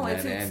 Oh, I know.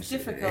 It's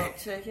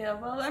difficult. I'm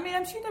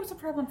sure that was a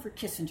problem for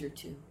Kissinger,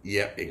 too.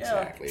 Yep,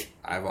 exactly. Yeah.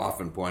 I've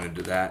often pointed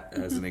to that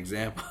as an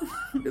example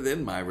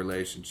within my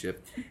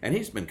relationship. And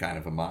he's been kind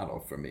of a model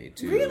for me,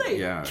 too. Really?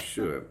 Yeah,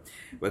 sure.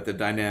 But the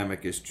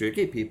dynamic is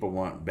tricky. People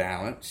want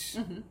balance.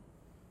 Mm-hmm.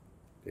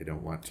 They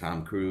don't want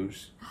Tom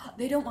Cruise.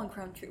 They don't want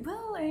Tom Cruise.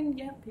 Well,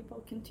 and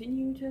people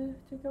continue to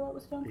go out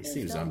with Tom Cruise. He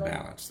seems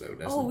unbalanced, though,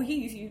 doesn't he? Oh,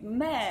 he's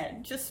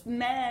mad. Just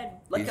mad,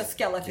 like a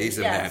skeleton. He's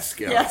a mad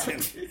skeleton.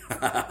 Yes.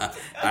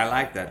 I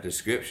like that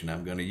description.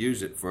 I'm going to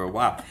use it for a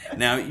while.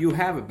 Now, you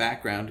have a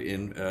background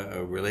in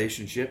a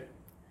relationship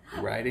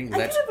writing.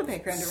 I do have a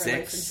background in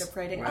relationship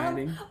writing. Not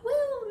really.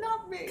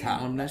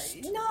 Columnist?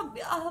 No,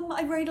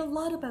 I write a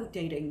lot about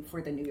dating for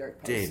the New York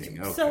Post.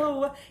 Dating, okay.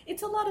 So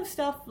it's a lot of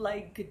stuff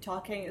like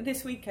talking.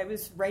 This week I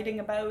was writing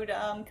about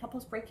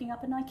couples breaking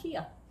up in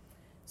IKEA.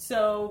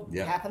 So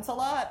it happens a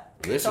lot.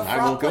 Listen, I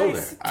won't go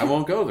there. I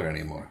won't go there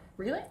anymore.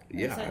 Really?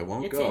 Yeah, I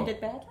won't go. It's ended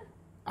badly?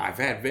 I've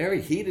had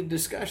very heated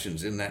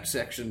discussions in that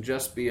section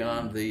just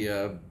beyond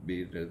the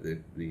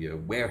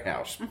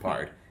warehouse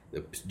part,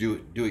 the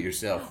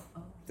do-it-yourself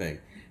thing.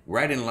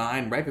 Right in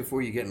line, right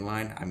before you get in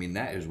line,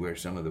 that is where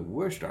some of the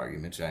worst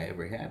arguments I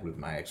ever had with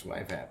my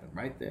ex-wife happened,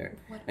 right there.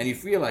 What? And you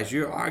realize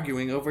you're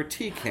arguing over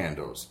tea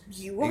candles.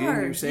 You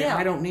are. You say,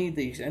 I don't need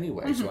these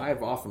anyway. Mm-hmm. So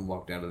I've often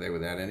walked out of there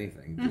without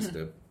anything, just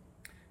a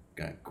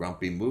kind of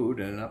grumpy mood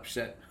and an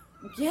upset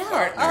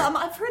partner.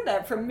 I've heard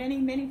that from many,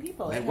 many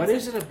people. And what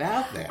is it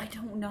about that? I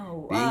don't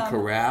know. Being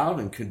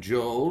corralled and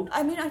cajoled?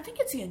 I think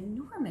it's the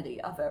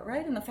enormity of it,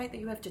 right? And the fact that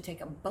you have to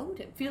take a boat.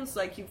 It feels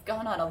like you've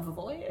gone on a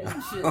voyage.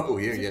 Oh,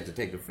 here you have to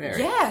take the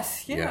ferry.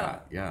 Yes, yeah.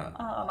 Yeah.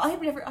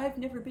 I've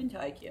never been to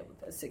IKEA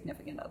with a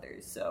significant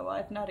others, so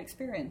I've not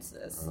experienced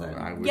this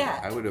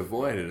I would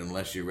avoid it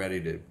unless you're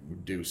ready to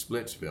do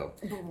Splitsville.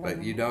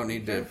 But you don't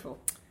need to...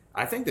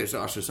 I think there's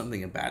also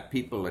something about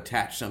people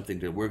attach something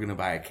to we're going to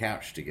buy a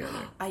couch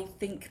together. I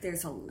think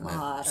there's a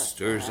lot of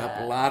stirs up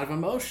a lot of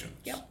emotions.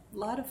 Yep.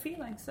 lot of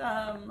feelings.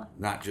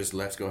 Not just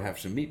let's go have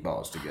some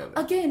meatballs together.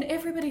 Again,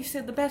 everybody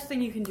said the best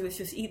thing you can do is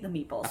just eat the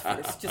meatballs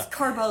first. Just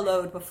carbo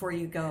load before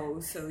you go,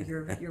 so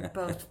you're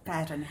both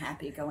fat and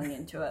happy going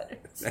into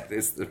it. That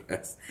is the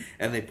best.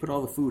 And they put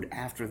all the food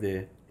after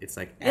the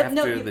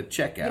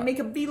checkout. You make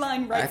a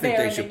beeline right there. I think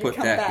they should put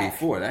that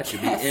before. That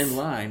should be in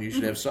line. You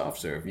should have soft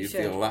serve. You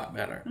feel a lot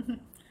better.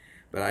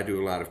 But I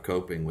do a lot of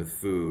coping with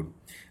food.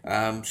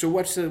 So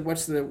what's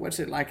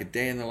it like a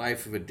day in the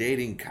life of a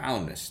dating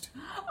columnist?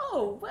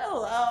 Oh,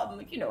 well,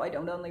 I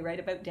don't only write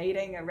about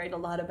dating. I write a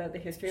lot about the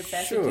history of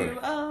fashion Sure. too.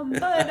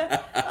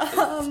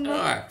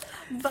 Sure.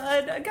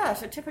 But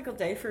gosh, a typical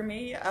day for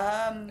me.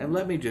 And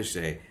let me just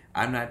say,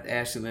 I'm not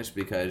asking this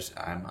because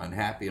I'm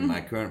unhappy in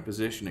my current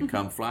position. And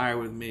come flyer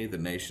with me, the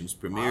nation's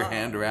premier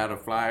hander out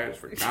of flyers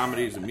for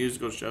comedies and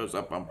musical shows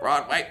up on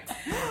Broadway.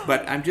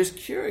 But I'm just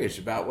curious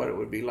about what it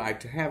would be like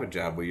to have a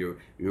job where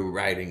you're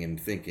writing and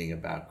thinking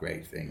about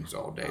great things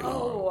all day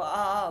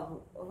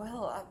long.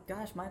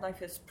 Gosh, my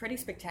life is pretty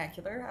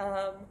spectacular.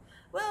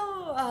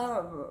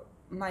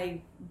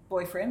 My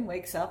boyfriend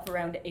wakes up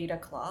around 8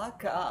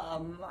 o'clock.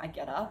 I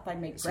get up, I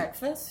make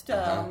breakfast.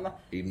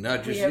 He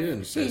nudges you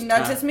and says,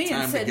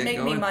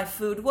 "Make me my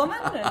food woman,"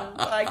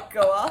 and I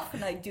go off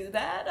and I do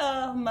that.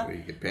 Where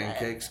you get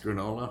pancakes,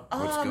 granola?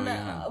 What's going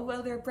on?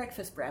 Well, they're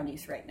breakfast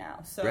brownies right now.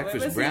 So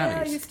breakfast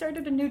brownies? Yeah, you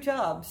started a new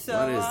job. So,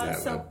 what is that?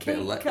 So a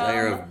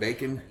layer of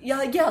bacon?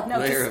 Yeah, no,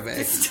 layer of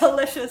eggs.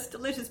 Just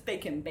delicious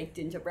bacon baked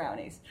into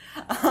brownies.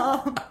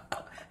 But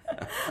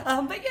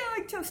yeah,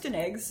 like toast and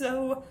eggs.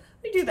 So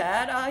we do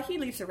that. He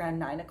leaves around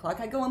 9 o'clock.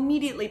 I go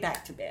immediately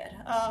back to bed.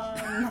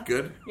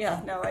 Good.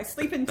 Yeah, no, I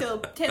sleep until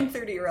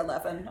 10:30 or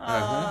 11.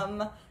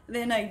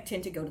 Then I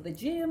tend to go to the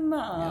gym.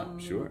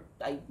 Sure.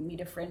 I meet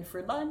a friend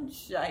for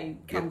lunch. I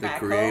come back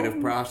home. Get the creative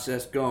home.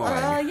 process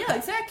going. Yeah,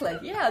 exactly.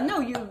 Yeah,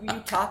 no, you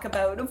talk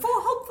about,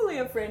 hopefully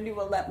a friend who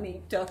will let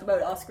me talk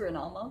about Oscar and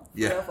Alma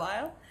for a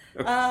while.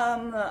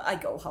 I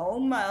go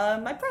home.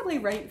 I probably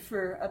write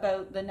for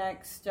about the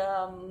next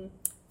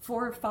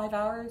 4 or 5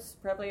 hours,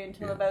 probably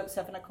until about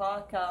 7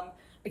 o'clock.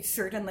 I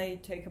certainly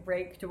take a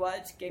break to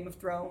watch Game of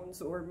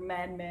Thrones or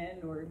Mad Men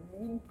or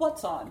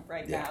what's on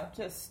right now.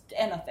 Just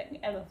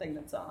anything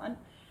that's on.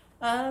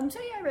 I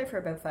write for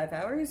about 5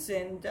 hours,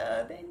 and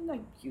then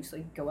I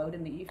usually go out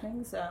in the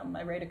evenings.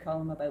 I write a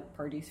column about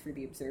parties for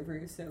the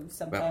Observer, so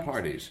sometimes... About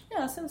parties?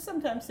 Yeah, so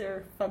sometimes there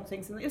are fun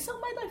things. So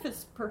my life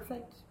is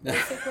perfect,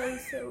 basically.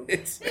 So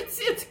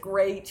it's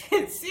great.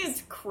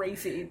 It's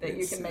crazy that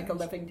you can make a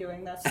living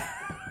doing this.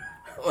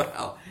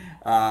 Well,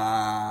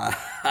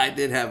 I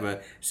did have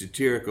a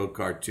satirical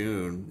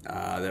cartoon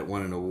that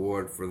won an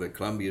award for the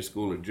Columbia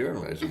School of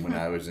Journalism when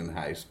I was in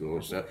high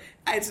school. So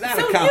it's not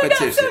a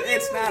competition.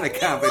 It's not a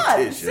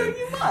competition. So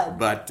you won.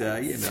 But,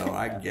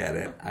 I get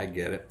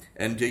it.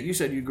 And you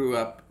said you grew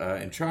up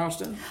in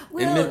Charleston?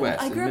 Well, in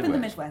Midwest. I grew up in the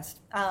Midwest.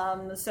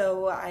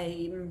 So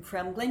I'm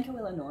from Glencoe,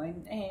 Illinois,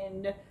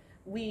 and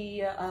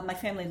my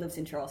family lives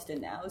in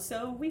Charleston now,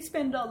 so we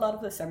spend a lot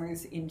of the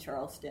summers in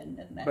Charleston,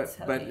 and that's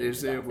how. But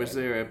was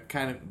there a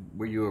kind of,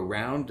 were you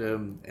around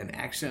an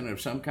accent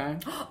of some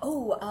kind?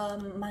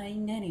 My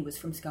nanny was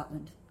from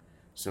Scotland,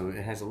 so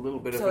it has a little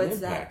bit of an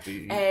impact.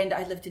 And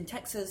I lived in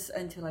Texas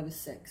until I was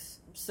 6.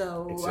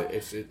 So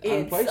it's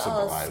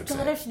unplaceable, I would say.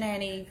 Scottish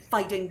nanny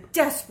fighting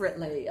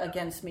desperately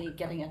against me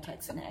getting a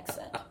Texan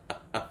accent.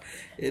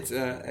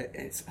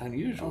 It's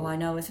unusual. Oh, I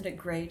know, isn't it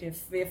great?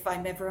 If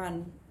I'm ever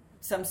on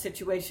some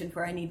situation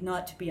where I need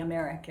not to be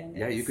American.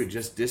 Yeah, you could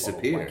just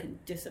disappear. I can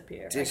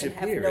disappear. Disappear I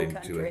can have no into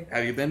country. it.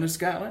 Have you been to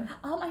Scotland?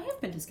 I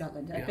have been to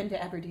Scotland. I've been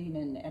to Aberdeen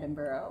and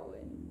Edinburgh.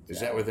 And, is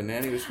that where the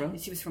nanny was from?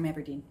 She was from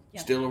Aberdeen. Yeah.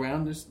 Still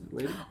around, this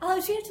lady?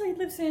 She actually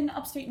lives in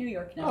upstate New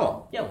York now.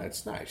 Oh, well,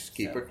 that's nice.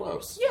 Keep her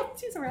close. Yeah,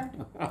 she's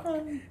around.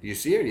 Do you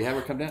see her? Do you have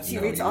her come down? She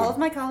reads all of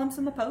my columns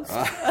in the Post.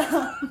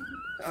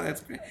 Oh,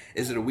 that's great.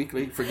 Is it a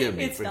weekly? Forgive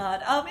me. It's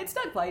not. It's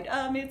not quite.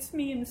 It's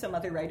me and some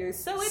other writers.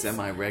 So it's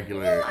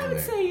semi-regular. Yeah, I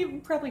would say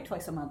probably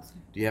twice a month.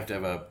 Do you have to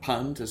have a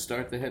pun to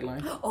start the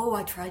headline? Oh,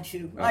 I tried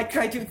to. Okay. I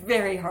tried to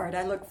very hard.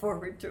 I look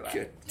forward to it.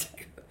 Good.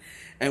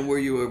 And were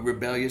you a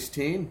rebellious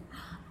teen?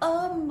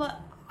 I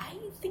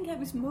think I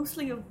was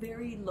mostly a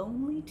very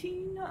lonely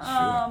teen. Sure.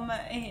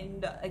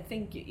 And I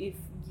think if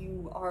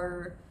you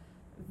are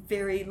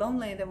very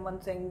lonely, then one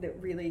thing that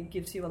really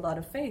gives you a lot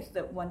of faith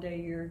that one day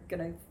you're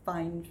going to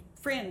find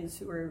friends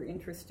who are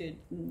interested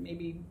in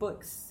maybe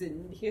books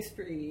and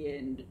history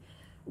and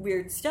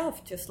weird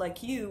stuff, just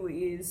like you,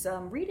 is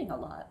reading a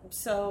lot.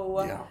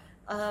 So,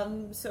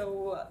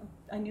 so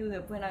I knew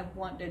that when I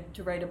wanted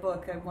to write a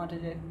book, I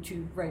wanted it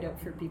to write it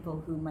for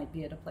people who might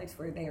be at a place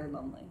where they are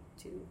lonely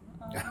too.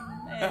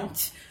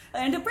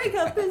 And a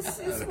breakup is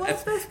one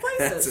of those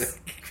places.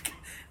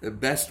 The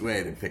best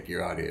way to pick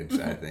your audience,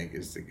 I think,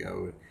 is to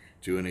go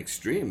to an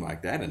extreme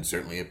like that, and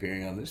certainly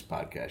appearing on this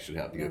podcast should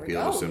help you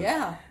appeal to some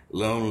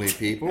lonely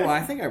people.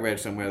 I think I read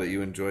somewhere that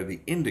you enjoyed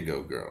the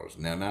Indigo Girls.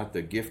 Now, not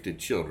the Gifted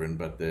Children,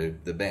 but the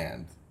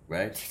band,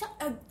 right?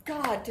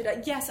 God, did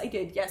I? Yes, I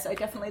did. Yes, I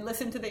definitely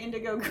listened to the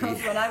Indigo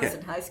Girls when I was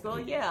in high school,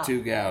 yeah.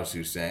 2 gals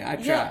who sang.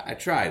 I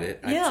tried it.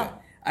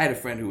 I had a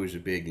friend who was a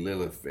big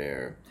Lilith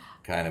Fair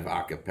kind of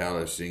a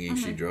cappella singing.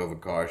 She drove a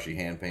car, she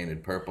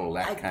hand-painted purple,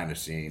 that kind of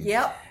scene.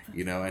 Yep.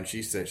 You know, and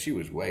she said she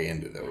was way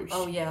into those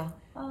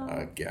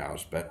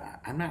gals. But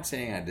I'm not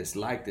saying I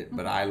disliked it,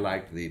 but I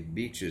liked the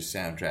Beaches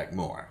soundtrack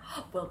more.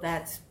 Well,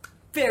 that's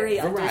very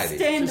variety,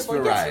 understandable. just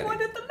variety. Yes, you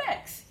wanted the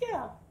mix,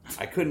 yeah.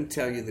 I couldn't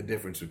tell you the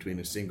difference between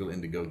a single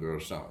Indigo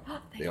Girls song.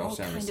 They all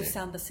sound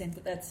the same,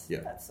 but that's the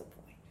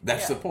point.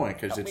 That's the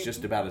point, because it's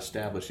just about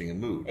establishing a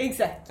mood.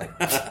 Exactly.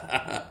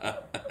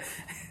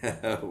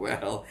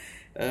 Well,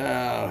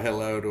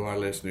 hello to our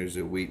listeners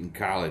at Wheaton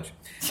College.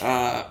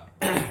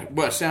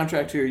 What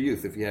soundtrack to your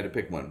youth, if you had to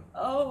pick one?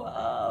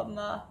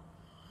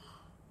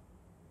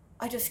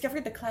 I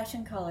discovered The Clash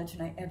in college,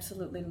 and I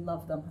absolutely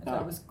loved them. I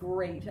thought it was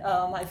great.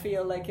 I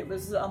feel like it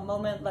was a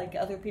moment like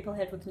other people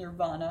had with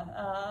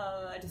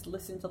Nirvana. I just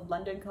listened to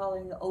London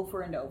Calling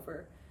over and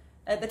over.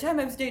 At the time,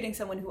 I was dating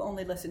someone who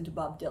only listened to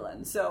Bob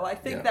Dylan, so I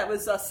think that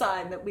was a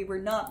sign that we were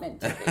not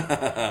meant to be.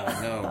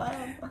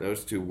 No,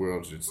 those two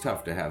worlds, it's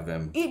tough to have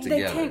them together.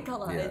 They can't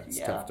collide. It's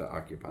tough to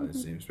occupy, it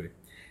seems to be.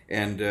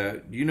 And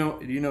do you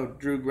know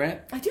Drew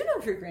Grant? I do know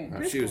Drew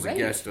Grant. She was a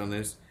guest on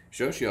this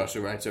show. She also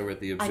writes over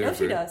at The Observer. I know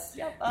she does.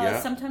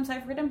 Yep. Sometimes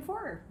I've written for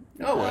her.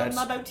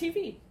 About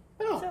TV.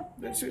 Oh,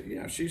 that's it.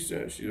 Yeah, she's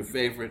a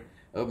favorite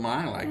of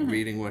mine. I like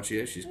reading what she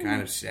is. She's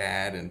kind of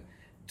sad and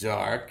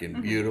dark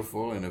and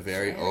beautiful in a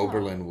very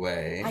Oberlin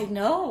way. I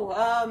know.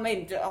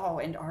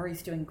 And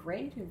Ari's doing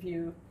great. Have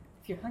you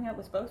hung out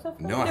with both of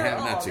them? No, I have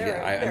not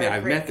together.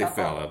 I've met the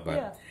fella,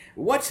 but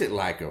what's it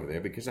like over there?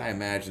 Because I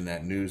imagine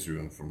that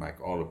newsroom from like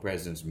All the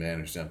President's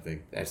Men or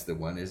something. That's the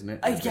one, isn't it?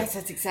 Yes,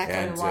 that's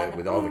exactly the one.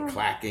 With all the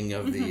clacking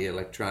of the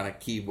electronic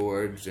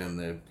keyboards and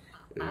the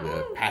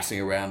passing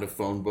around of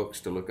phone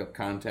books to look up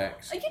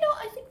contacts. I think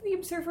the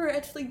Observer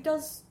actually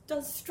does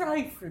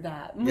strive for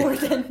that more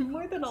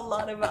than a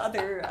lot of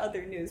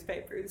other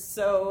newspapers.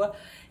 So,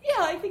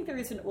 I think there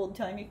is an old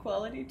timey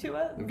quality to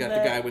it. We've got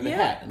the guy with the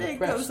hat. And that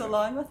goes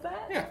along with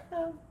that.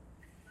 Yeah.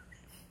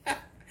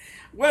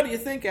 What do you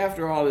think,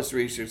 after all this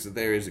research, that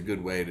there is a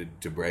good way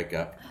to break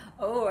up?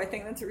 Oh, I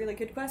think that's a really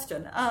good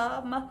question.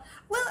 Well,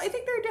 I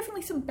think there are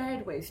definitely some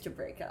bad ways to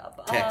break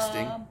up.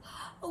 Texting?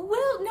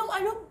 Well, no, I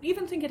don't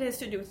even think it has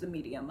to do with the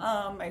medium.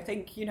 I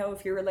think,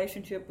 if your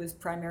relationship was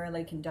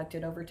primarily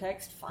conducted over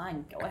text,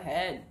 fine, go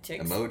ahead.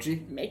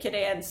 Emoji? Make it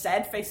an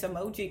sad face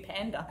emoji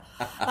panda.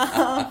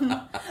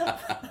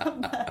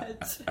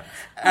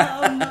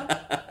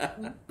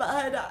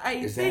 But I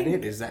think... Is that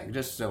it? Is that,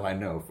 just so I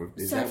know?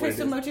 Sad face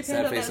emoji panda?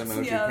 Sad face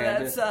emoji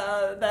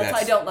panda? That's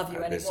I don't love you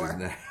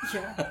anymore.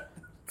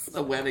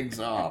 The wedding's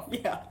off.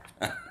 Yeah.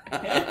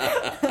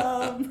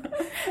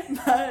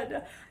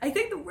 But I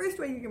think the worst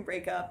way you can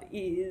break up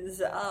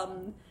is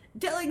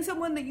telling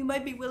someone that you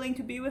might be willing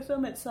to be with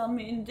them at some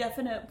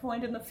indefinite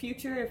point in the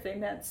future if they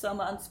met some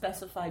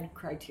unspecified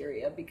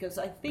criteria, because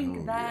I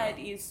think that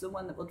is the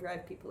one that will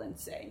drive people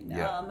insane.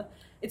 Yeah.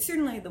 It's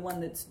certainly the one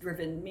that's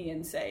driven me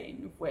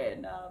insane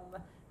when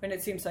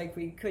it seems like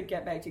we could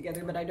get back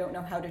together, but I don't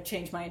know how to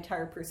change my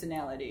entire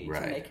personality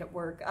to make it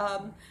work.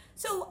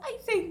 So I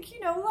think,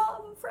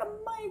 from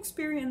my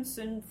experience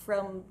and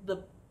from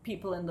the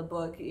people in the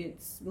book,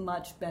 it's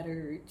much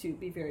better to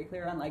be very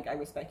clear on, I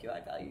respect you, I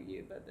value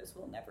you, but this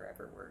will never,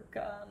 ever work.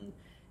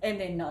 And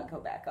then not go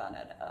back on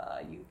it.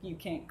 You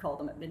can't call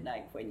them at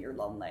midnight when you're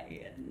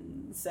lonely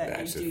and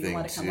say, do you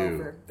want to come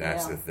over?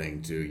 That's the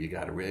thing, too. You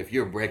got to, if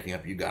you're breaking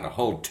up, you got to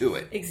hold to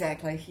it.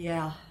 Exactly,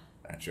 yeah.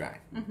 That's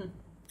right. Mm-hmm.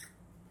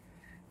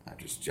 I'm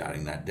just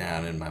jotting that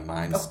down in my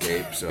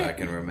mindscape so I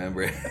can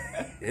remember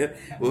it.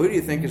 Well, who do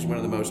you think is one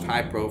of the most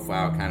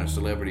high-profile kind of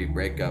celebrity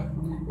breakup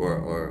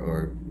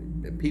or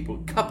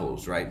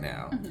couples right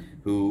now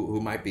who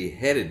might be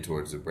headed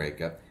towards a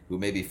breakup, who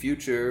maybe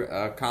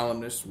future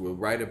columnists will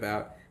write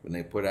about when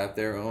they put out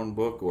their own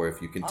book, or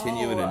if you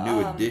continue in a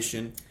new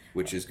edition,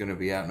 which is going to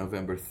be out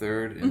November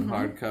 3rd in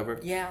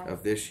hardcover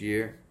of this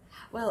year?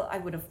 Well, I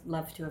would have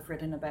loved to have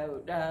written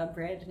about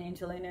Brad and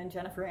Angelina and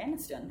Jennifer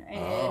Aniston.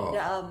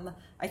 And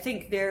I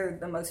think they're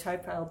the most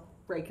high-profile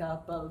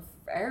breakup of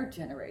our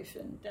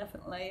generation,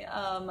 definitely.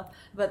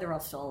 But they're all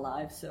still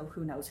alive, so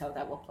who knows how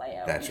that will play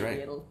out. That's Maybe right.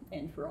 It'll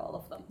end for all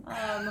of them.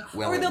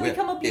 Well, or they'll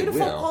become a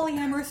beautiful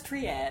polyamorous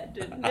triad.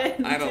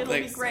 And it'll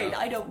be great. So.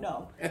 I don't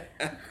know.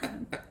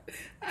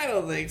 I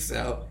don't think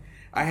so.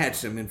 I had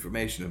some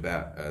information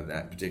about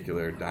that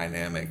particular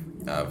dynamic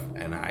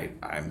and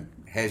I'm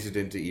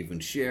hesitant to even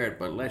share it,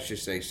 but let's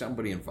just say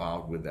somebody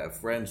involved with that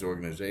friend's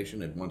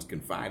organization had once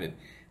confided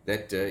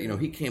that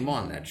he came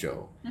on that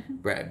show.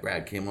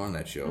 Brad came on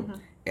that show,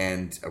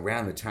 and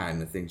around the time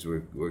that things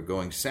were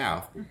going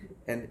south,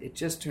 and it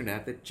just turned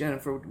out that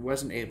Jennifer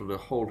wasn't able to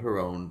hold her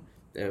own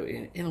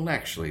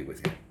intellectually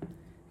with him.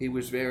 He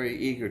was very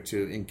eager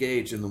to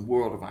engage in the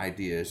world of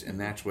ideas, and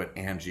that's what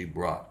Angie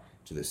brought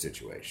to the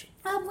situation.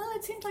 Well,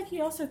 it seems like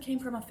he also came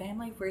from a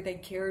family where they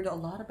cared a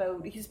lot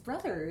about... His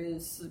brother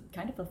is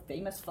kind of a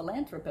famous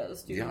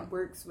philanthropist who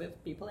works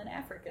with people in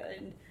Africa,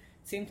 and it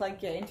seems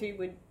like Angie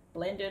would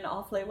blend in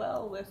awfully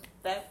well with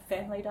that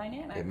family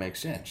dynamic. It makes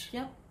sense.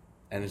 Yep.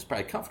 And it's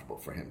probably comfortable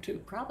for him, too.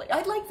 Probably.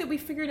 I like that we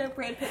figured out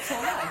Brad Pitt's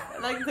whole life. I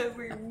like that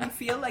we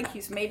feel like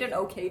he's made an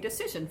okay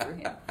decision for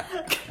him.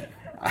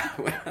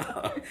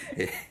 Well,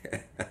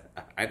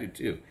 I do,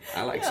 too.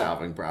 I like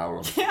solving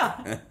problems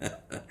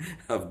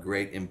of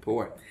great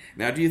import.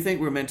 Now, do you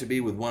think we're meant to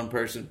be with one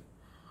person?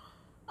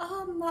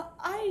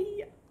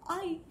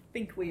 I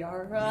think we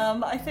are.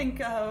 I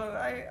think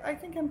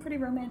I'm pretty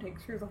romantic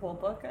through the whole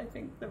book. I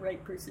think the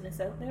right person is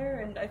out there,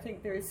 and I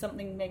think there is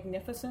something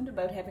magnificent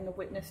about having a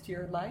witness to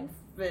your life.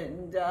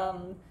 And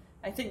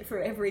I think for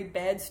every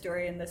bad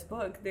story in this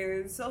book,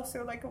 there's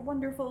also like a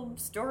wonderful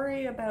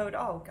story about,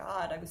 oh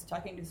God, I was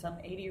talking to some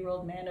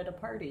 80-year-old man at a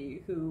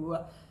party who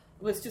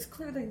was just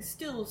clearly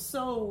still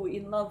so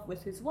in love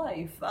with his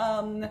wife.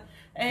 And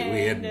who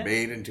he had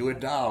made into a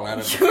doll out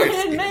of bearskin. Who he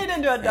had made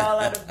into a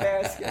doll out of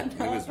bearskin.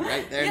 He was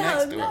right there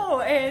next to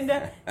her.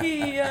 And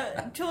he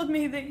told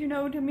me that,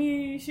 to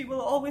me, she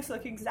will always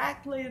look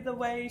exactly the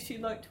way she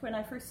looked when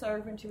I first saw her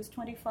when she was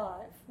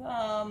 25.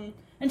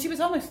 And she was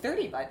almost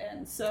 30 by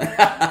then, so...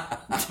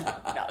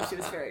 no, she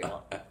was very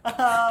old.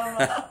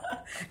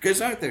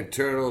 Because aren't there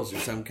turtles or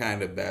some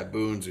kind of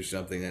baboons or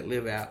something that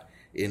live out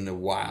in the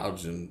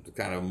wilds and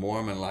kind of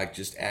Mormon-like,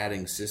 just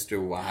adding sister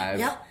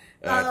wives to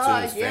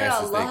as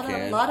fast as they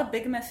can? A lot of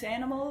bigamous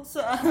animals.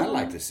 I'd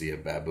like to see a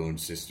baboon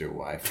sister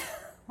wife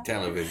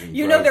television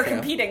they're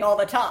competing all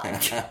the time.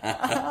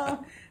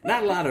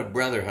 Not a lot of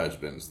brother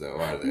husbands, though,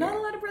 are there? Not a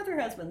lot of brother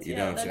husbands. You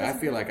don't see. I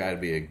feel like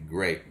I'd be a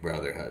great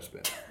brother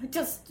husband.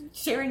 Just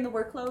sharing the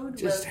workload.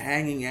 Just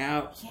hanging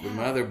out with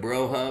my other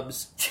bro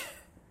hubs.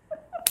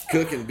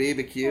 Cooking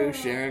BBQ,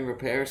 sharing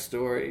repair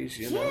stories,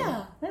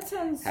 Yeah, that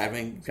sounds...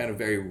 Having kind of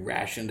very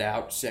rationed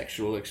out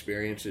sexual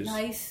experiences.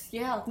 Nice,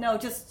 yeah. No,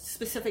 just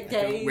specific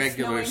days. A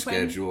regular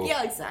schedule.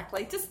 Yeah,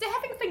 exactly. Just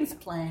having things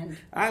planned.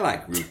 I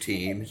like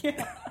routine.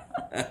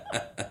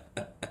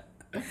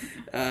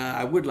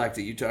 I would like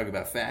that you talk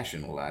about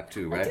fashion a lot,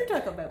 too, right? I do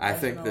talk about fashion I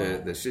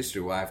think the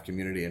sister wife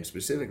community, and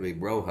specifically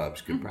bro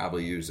hubs, could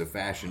probably use a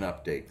fashion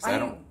update, because I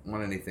don't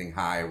want anything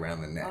high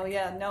around the neck. Oh,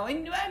 yeah, no. I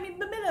mean,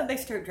 the minute they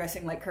start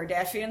dressing like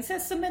Kardashians,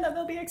 it's the minute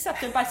they'll be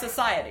accepted by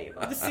society.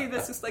 We'll just see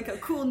this as like a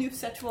cool new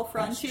sexual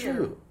frontier. That's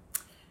true.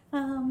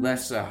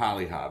 Less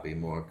Holly Hobby,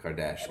 more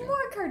Kardashian.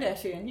 More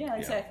Kardashian, yeah,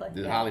 exactly.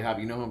 Holly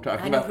Hobby, you know who I'm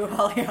talking about? I know who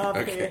Holly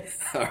Hobby is.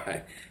 All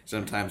right.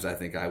 Sometimes I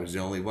think I was the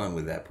only one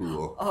with that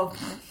pool. Oh.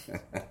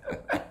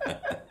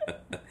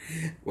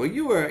 Well,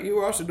 you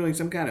were also doing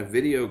some kind of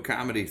video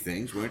comedy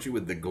things, weren't you,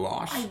 with The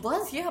Gloss? I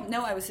was, yeah.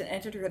 No, I was an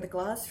editor of The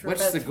Gloss for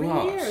What's about The 3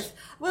 Gloss? years.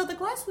 Well, The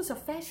Gloss was a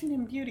fashion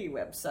and beauty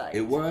website.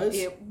 It was?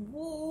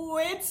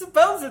 It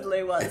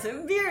supposedly was.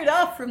 It veered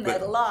off from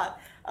that a lot.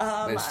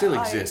 But it still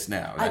exists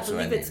now. That's I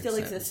believe it still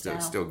exists now.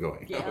 It's still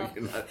going. Yeah.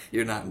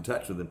 You're not in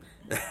touch with them.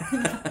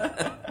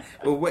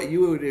 Well, what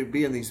you would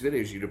be in these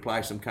videos, you'd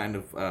apply some kind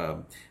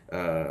of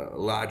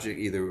logic,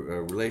 either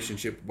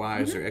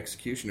relationship-wise or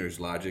executioner's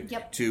logic,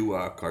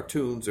 to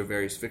cartoons or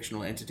various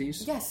fictional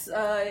entities? Yes,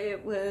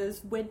 it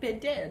was wed, bed,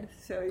 dead.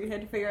 So you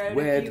had to figure out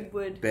wed, if you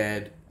would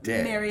bed,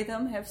 dead. Marry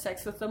them, have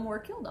sex with them, or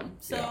kill them.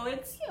 So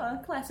it's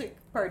a classic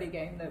party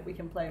game that we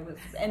can play with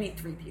any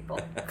 3 people.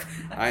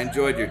 I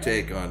enjoyed your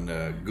take on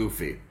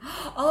Goofy.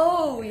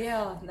 Oh,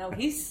 yeah. No,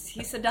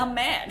 he's a dumb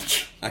man.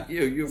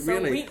 You so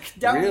really, weak,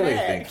 dumb really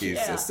man. think he's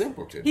a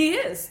simpleton. He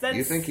is.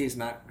 You think he's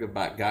not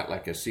got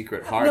like a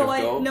secret heart of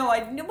gold?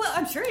 Well,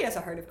 I'm sure he has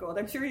a heart of gold.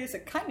 I'm sure he has a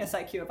kindness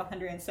IQ of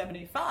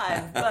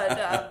 175,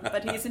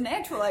 but he's a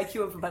natural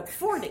IQ of about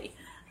 40.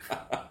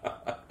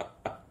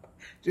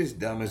 Just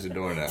dumb as a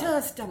doorknob.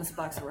 Just dumb as a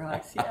box of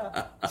rocks,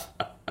 yeah.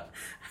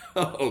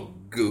 Oh,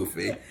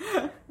 Goofy.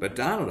 But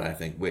Donald, I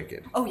think,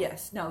 wicked. Oh,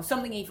 yes. No,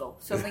 something evil.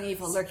 Something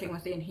evil lurking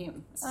within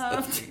him.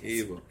 Something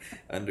evil.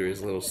 Under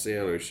his little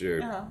sailor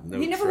shirt. No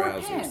he never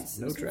trousers. wore pants.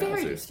 No it's trousers.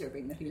 Very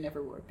disturbing that he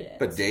never wore pants.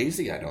 But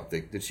Daisy, I don't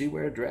think, did she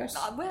wear a dress?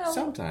 Well,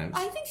 sometimes.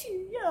 I think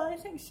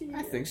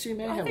she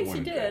may have worn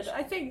a dress.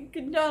 I think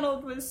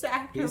Donald was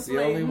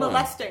actively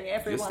molesting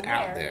everyone just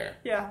out there.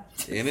 Yeah.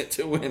 In it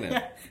to win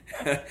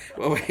it.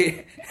 Well,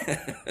 wait.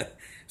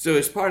 So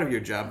it's part of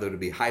your job, though, to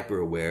be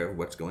hyper-aware of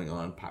what's going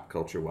on pop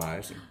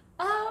culture-wise?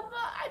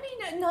 I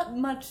mean, not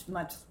much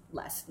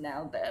less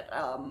now that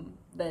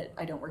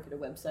I don't work at a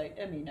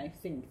website. I mean, I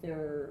think there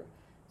are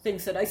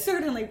things that I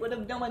certainly would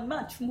have known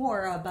much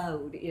more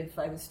about if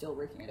I was still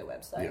working at a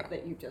website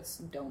that you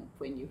just don't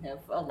when you have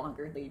a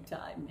longer lead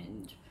time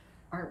and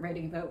aren't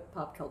writing about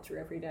pop culture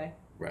every day.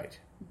 Right.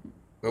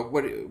 Well,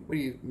 what do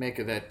you make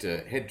of that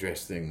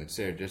headdress thing that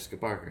Sarah Jessica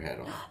Parker had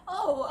on?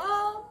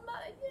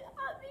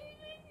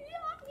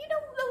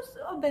 Those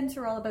events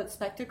are all about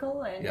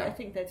spectacle, and I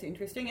think that's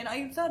interesting. And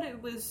I thought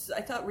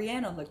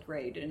Rihanna looked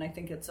great, and I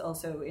think it's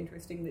also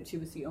interesting that she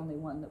was the only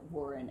one that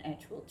wore an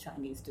actual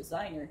Chinese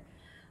designer.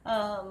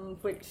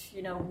 Which,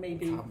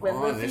 maybe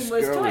when the theme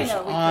was China. This girl is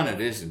on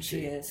it, isn't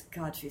she? She is.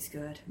 God, she's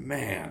good.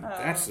 Man,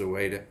 that's the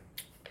way to...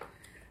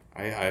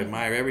 I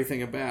admire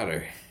everything about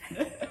her.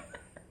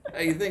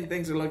 You think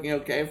things are looking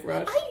okay for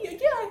us?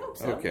 I hope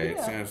so. Okay, it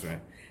sounds right.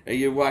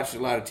 You watch a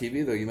lot of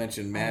TV, though. You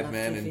mentioned Mad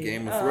Men and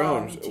Game of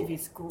Thrones.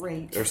 TV's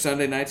great. Are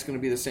Sunday nights going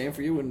to be the same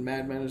for you when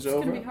Mad Men is over?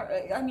 It's going to be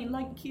hard. I mean,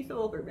 like Keith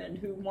Olbermann,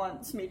 who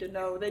wants me to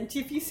know that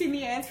if you see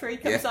me answer, he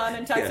comes on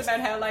and talks about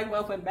how, like,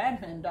 well, when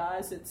Mad Men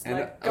dies, it's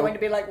going to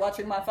be like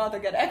watching my father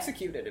get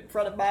executed in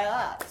front of my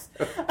eyes.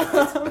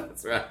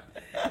 That's right.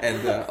 And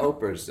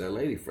Oprah's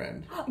lady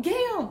friend,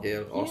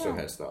 Gail also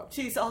has thoughts.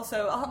 She's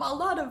also a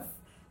lot of.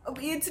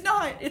 It's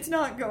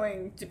not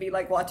going to be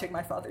like watching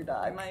my father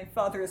die. My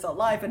father is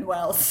alive and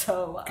well,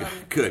 so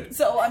good.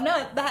 So I'm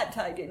not that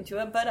tied into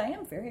it, but I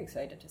am very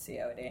excited to see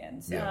how it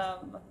ends. Yeah.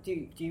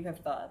 Do you have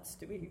thoughts?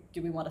 Do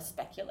we want to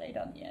speculate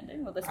on the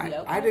ending? Will this be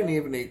out? I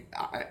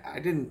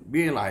didn't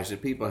realize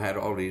that people had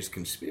all these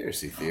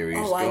conspiracy theories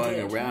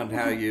going around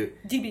how you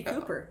D.B.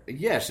 Cooper.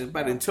 Yes,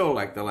 but until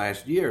like the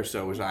last year or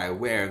so was I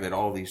aware that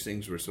all these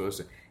things were supposed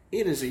to.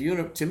 It is a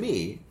unit to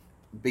me.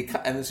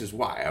 Because, and this is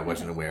why I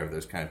wasn't aware of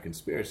those kind of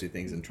conspiracy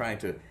things and trying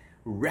to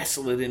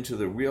wrestle it into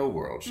the real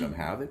world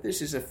somehow, that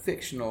this is a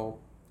fictional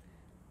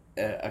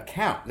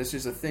account. This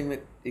is a thing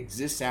that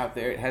exists out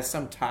there. It has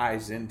some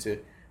ties into,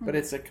 but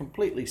it's a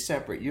completely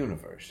separate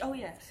universe. Oh,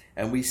 yes.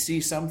 And we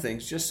see some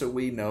things just so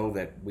we know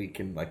that we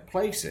can like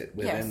place it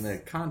within the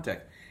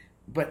context.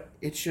 But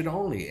it should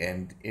only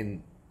end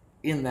in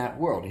that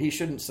world. He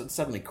shouldn't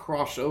suddenly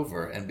cross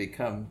over and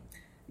become...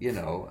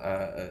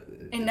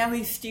 and now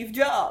he's Steve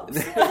Jobs.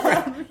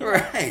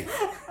 Right.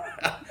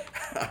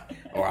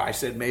 Or I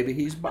said maybe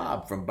he's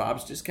Bob from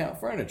Bob's Discount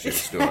Furniture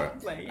Store.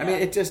 Exactly, I mean,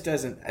 it just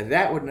doesn't...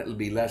 That would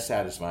be less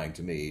satisfying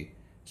to me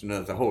to know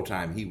that the whole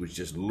time he was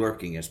just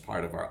lurking as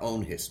part of our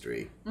own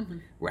history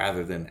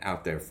rather than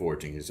out there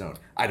forging his own.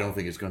 I don't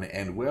think it's going to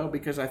end well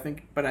because I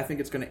think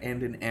it's going to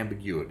end in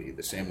ambiguity,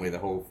 the same way the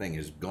whole thing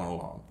has gone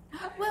along.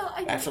 Well,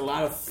 that's a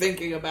lot of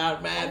thinking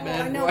about Mad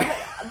Men. I know,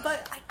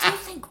 but I do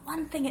think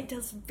one thing it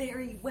does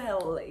very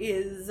well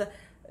is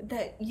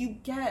that you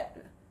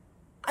get,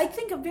 I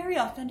think, a very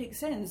authentic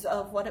sense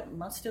of what it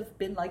must have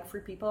been like for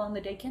people on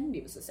the day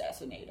Kennedy was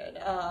assassinated.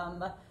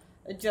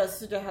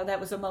 Just how that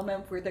was a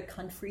moment where the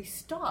country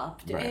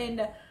stopped. Right.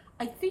 And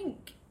I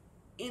think,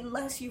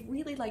 unless you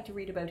really like to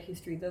read about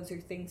history, those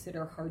are things that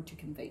are hard to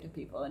convey to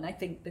people. And I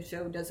think the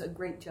show does a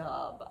great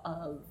job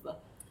of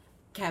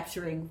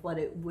capturing what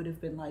it would have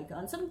been like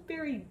on some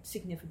very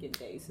significant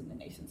days in the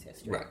nation's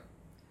history. Right.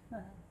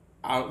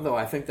 Although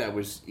I think that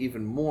was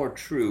even more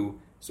true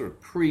sort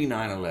of pre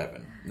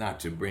 9/11. Not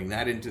to bring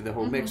that into the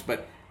whole mix,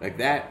 but like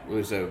that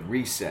was a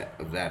reset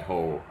of that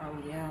whole. Oh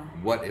yeah.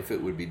 What if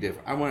it would be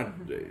different? I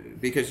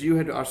want because you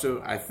had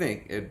also, I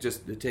think,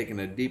 just taken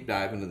a deep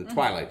dive into the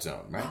Twilight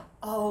Zone, right?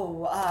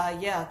 Oh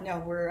yeah. No,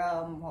 we're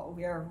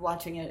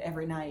watching it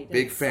every night.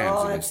 Big fans.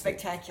 Oh, it's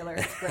spectacular.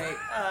 It's great.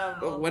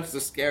 What's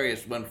the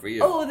scariest one for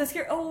you? Oh,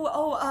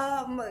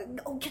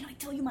 can I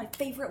tell you my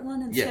favorite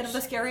one instead of the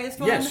scariest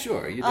one? Yes,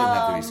 sure. You didn't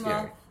have to be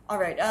scary. All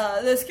right.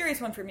 The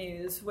scariest one for me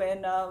is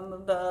when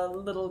the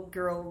little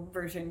girl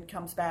version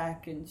comes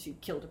back and she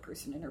killed a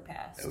person in her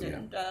past,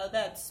 and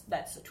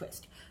that's a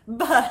twist.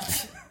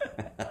 But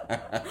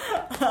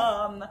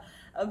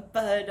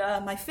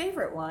my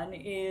favorite one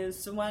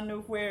is the one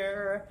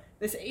where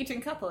this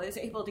aging couple is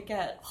able to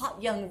get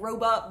hot young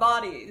robot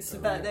bodies,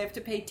 but they have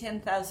to pay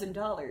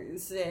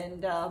 $10,000,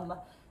 and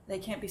they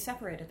can't be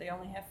separated. They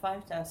only have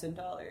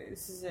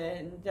 $5,000,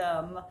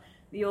 and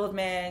the old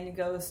man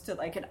goes to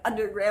like an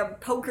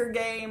underground poker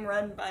game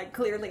run by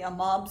clearly a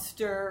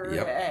mobster,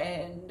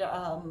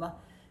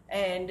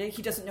 and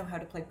he doesn't know how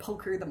to play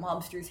poker. The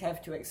mobsters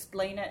have to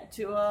explain it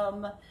to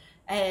him,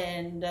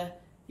 and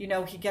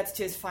he gets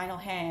to his final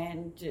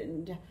hand,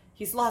 and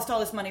he's lost all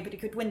his money, but he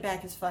could win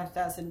back his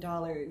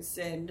 $5,000.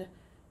 And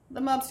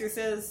the mobster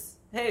says,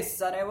 "Hey,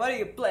 sonny, what are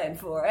you playing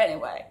for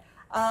anyway?"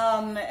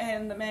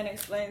 And the man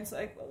explains,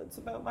 like, well, it's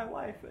about my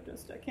wife.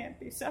 I can't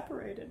be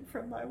separated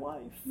from my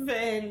wife.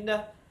 And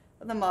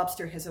the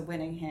mobster has a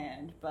winning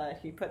hand, but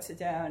he puts it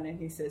down and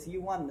he says,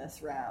 "You won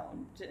this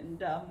round."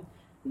 And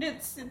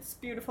it's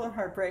beautiful and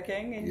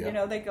heartbreaking.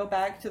 And, they go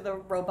back to the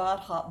robot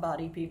hot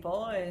body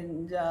people,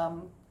 and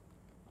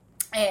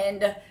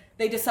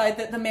they decide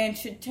that the man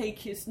should take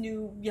his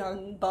new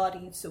young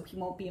body so he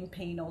won't be in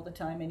pain all the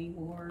time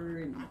anymore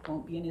and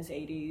won't be in his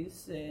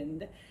 80s.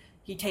 And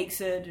he takes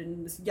it,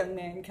 and this young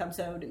man comes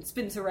out and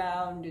spins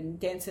around and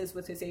dances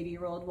with his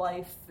 80-year-old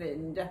wife,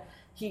 and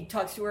he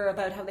talks to her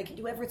about how they can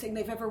do everything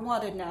they've ever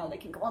wanted now. They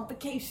can go on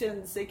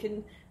vacations, they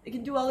can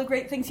do all the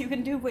great things you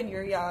can do when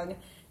you're young.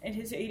 And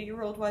his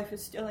 80-year-old wife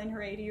is still in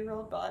her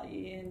 80-year-old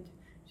body, and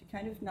she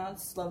kind of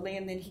nods slowly,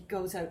 and then he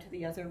goes out to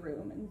the other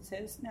room and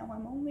says, "Now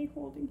I'm only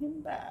holding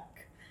him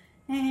back."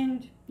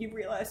 And you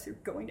realize they're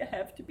going to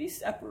have to be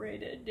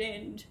separated,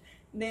 and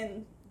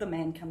then the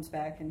man comes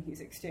back and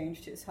he's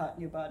exchanged his hot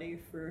new body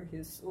for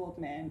his old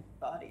man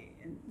body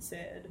and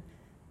said,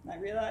 "I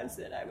realized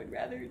that I would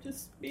rather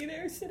just be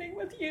there sitting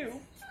with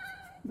you."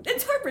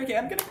 It's heartbreaking.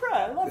 I'm going to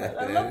cry. I love it.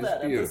 I love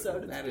that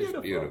episode. It's beautiful.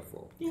 Is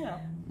beautiful. Yeah.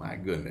 My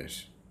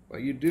goodness. Well,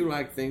 you do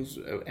like things,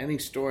 any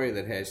story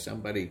that has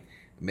somebody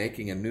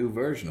making a new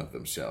version of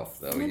themselves,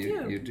 though.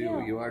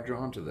 You are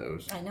drawn to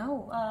those. I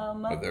know.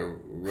 Are there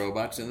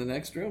robots in the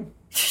next room?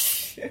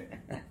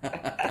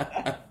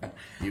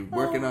 You're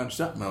working on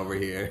something over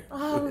here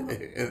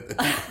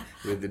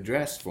with the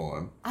dress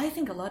form. I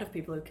think a lot of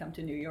people who come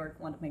to New York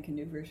want to make a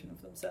new version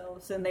of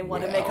themselves, and they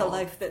want to make a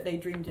life that they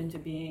dreamed into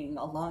being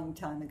a long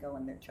time ago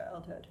in their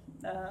childhood.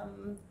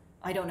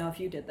 I don't know if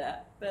you did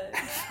that, but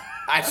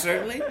I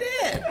certainly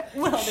did.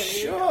 Well,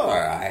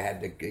 sure, I had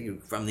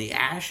to from the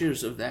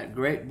ashes of that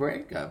great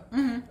breakup.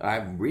 Mm-hmm. I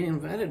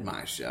reinvented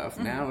myself.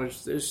 Mm-hmm. Now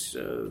it's this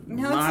it's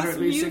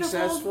moderately this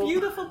successful,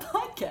 beautiful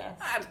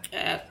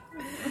podcast.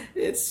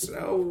 It's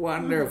so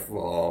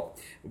wonderful.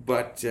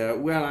 But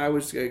I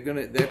was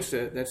gonna.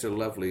 That's a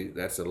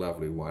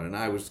lovely one, and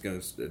I was gonna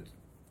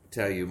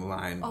tell you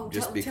mine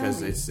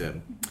because it's.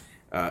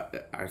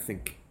 I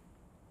think.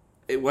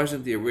 It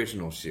wasn't the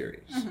original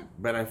series,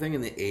 but I think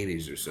in the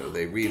 80s or so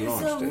they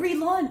relaunched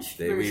it.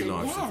 They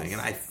relaunched the thing,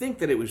 and I think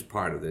that it was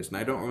part of this, and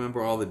I don't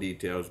remember all the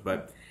details,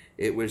 but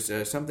it was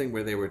something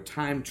where they were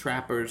time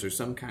trappers or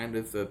some kind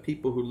of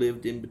people who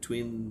lived in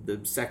between the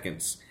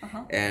seconds,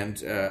 and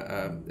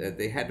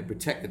they had to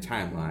protect the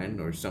timeline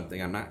or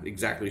something. I'm not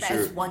exactly sure.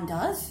 As one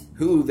does.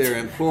 Who their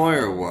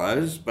employer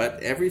was,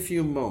 but every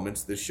few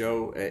moments the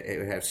show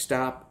would have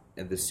stop.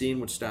 And the scene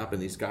would stop,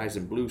 and these guys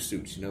in blue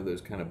suits, those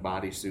kind of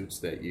body suits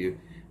that you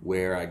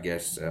wear, I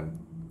guess,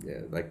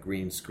 like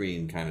green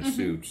screen kind of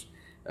suits.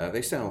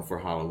 They sell them for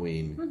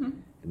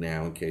Halloween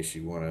now, in case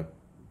you want to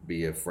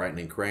be a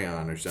frightening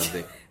crayon or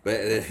something.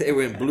 But they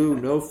were in blue,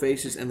 no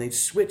faces, and they'd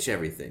switch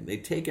everything.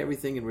 They'd take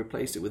everything and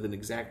replace it with an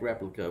exact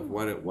replica of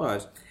what it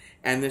was.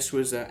 And this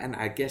was, and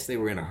I guess they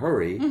were in a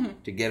hurry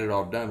to get it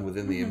all done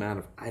within the amount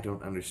of, I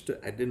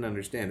didn't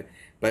understand it.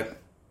 But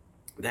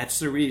that's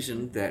the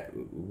reason that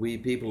we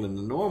people in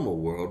the normal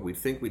world, we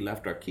think we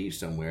left our keys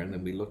somewhere, and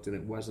then we looked and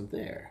it wasn't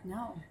there.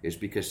 No. It's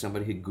because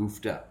somebody had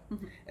goofed up.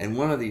 And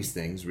one of these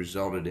things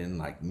resulted in,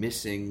 like,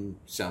 missing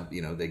some,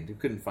 they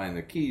couldn't find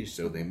their keys,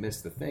 so they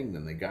missed the thing,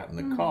 then they got in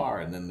the car,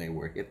 and then they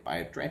were hit by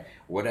a train,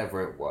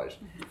 whatever it was.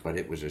 But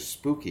it was a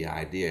spooky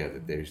idea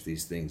that there's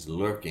these things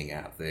lurking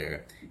out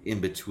there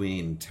in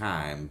between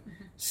time,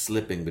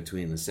 slipping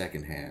between the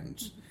second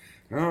hands.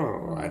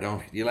 Oh, I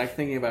don't. You like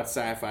thinking about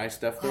sci-fi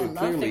stuff, though?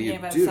 Clearly you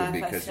do,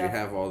 because you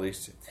have all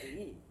these.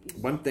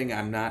 One thing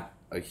I'm not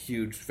a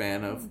huge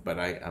fan of, but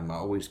I'm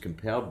always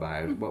compelled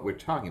by what we're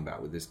talking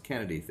about with this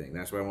Kennedy thing.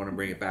 That's why I want to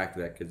bring it back to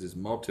that, because it's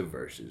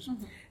multiverses,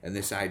 and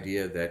this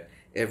idea that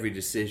every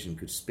decision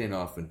could spin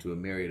off into a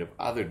myriad of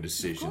other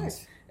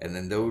decisions, and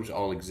then those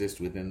all exist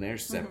within their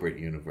separate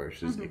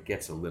universes. It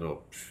gets a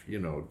little,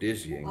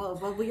 dizzying. Oh,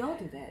 well, we all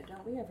do that,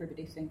 don't we?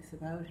 Everybody thinks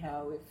about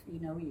how if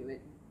you had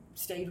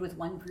stayed with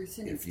one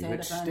person instead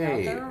of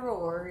another,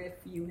 or if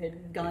you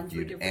had gone to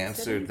a different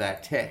answered city.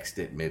 That text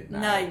at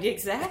midnight. No,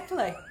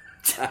 exactly.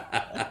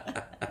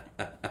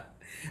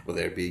 Well,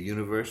 there'd be a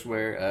universe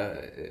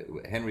where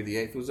Henry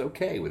VIII was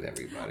okay with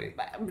everybody.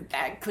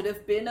 That could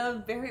have been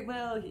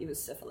he was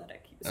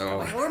syphilitic.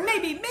 Or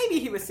maybe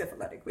he was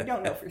syphilitic. We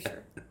don't know for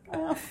sure.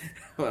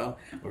 Well,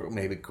 or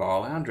maybe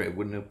Carl Andre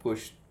wouldn't have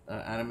pushed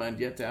Anna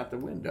Mandietta out the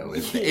window,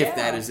 if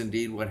that is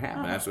indeed what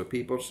happened. That's what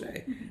people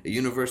say. A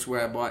universe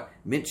where I bought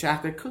mint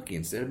chocolate cookie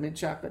instead of mint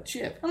chocolate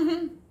chip.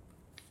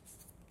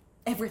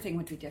 Everything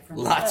would be different.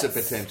 Lots of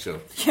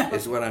potential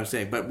is what I'm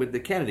saying. But with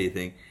the Kennedy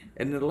thing,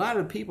 and a lot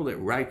of people that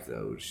write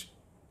those,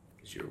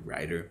 because you're a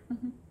writer,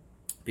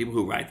 people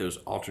who write those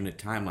alternate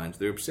timelines,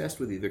 they're obsessed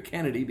with either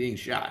Kennedy being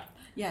shot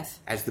Yes.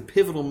 as the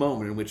pivotal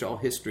moment in which all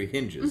history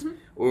hinges,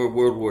 or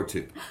World War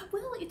II.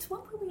 Well, it's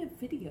one where we have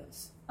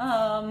videos.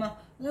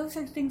 Those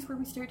are things where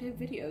we start to have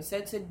videos.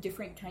 That's a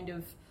different kind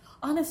of...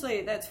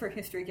 Honestly, that's where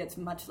history gets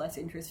much less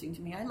interesting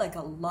to me. I like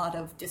a lot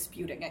of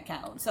disputing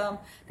accounts. There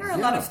are a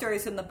lot of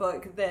stories in the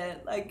book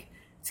that, like...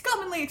 It's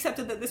commonly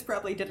accepted that this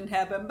probably didn't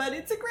happen, but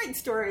it's a great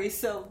story,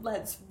 so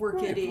let's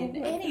work it in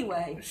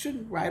anyway.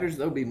 Shouldn't writers,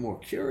 though, be more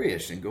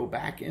curious and go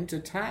back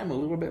into time a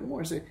little bit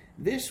more? Say,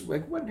 this,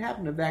 like, what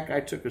happened if that guy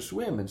took a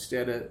swim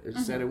instead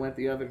of went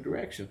the other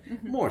direction?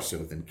 More so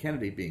than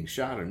Kennedy being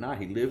shot or not.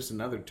 He lives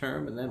another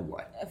term, and then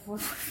what?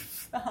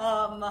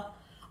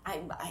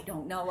 I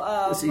don't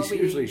know. He's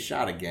usually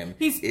shot again.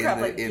 He's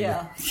probably, in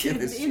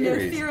this in their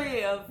series.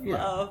 theory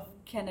of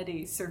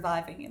Kennedy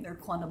surviving in their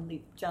quantum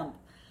leap jump.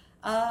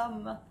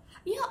 I've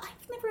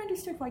never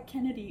understood why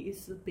Kennedy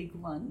is the big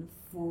one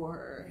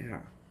for...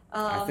 Yeah.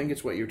 I think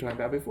it's what you were talking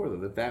about before,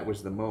 though, that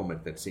was the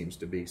moment that seems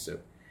to be so...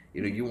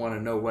 you want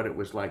to know what it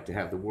was like to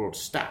have the world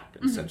stopped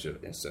in such a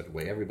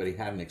way. Everybody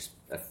had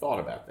a thought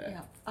about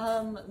that.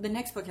 Yeah. The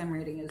next book I'm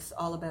reading is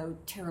all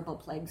about terrible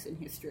plagues in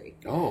history.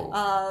 Oh.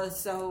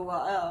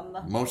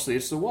 Mostly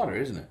it's the water,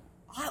 isn't it?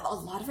 A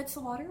lot of it's the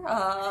water.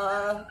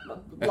 A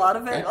lot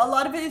of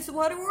it is the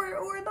water,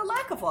 or the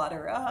lack of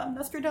water.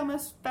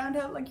 Nostradamus found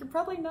out, like, you're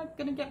probably not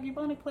going to get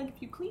bubonic plague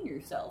if you clean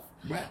yourself,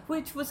 right.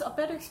 Which was a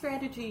better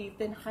strategy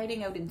than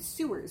hiding out in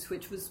sewers,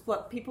 which was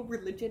what people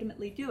were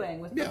legitimately doing,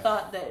 with the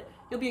thought that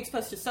you'll be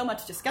exposed to so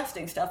much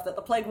disgusting stuff that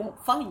the plague won't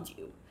find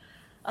you.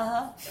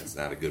 That's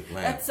not a good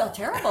plan. That's a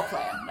terrible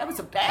plan. That was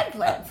a bad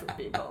plan for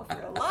people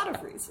for a lot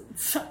of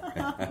reasons.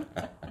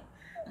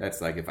 That's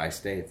like if I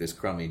stay at this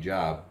crummy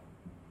job,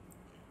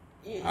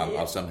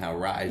 I'll somehow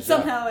rise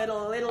somehow up.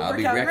 it'll I'll work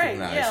be out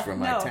recognized right. for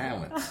my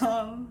talents.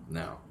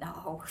 No.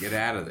 Get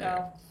out of there.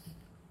 No.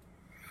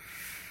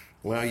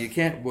 Well, you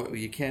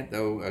can't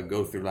though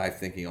go through life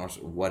thinking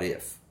also, what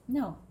if?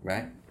 No.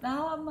 Right?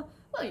 Well,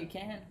 you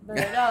can, but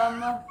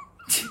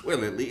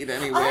will it lead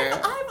anywhere?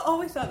 I've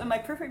always thought that my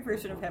perfect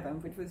version of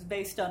heaven, which was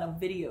based on a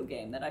video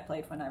game that I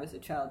played when I was a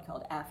child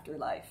called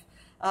Afterlife,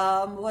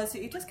 was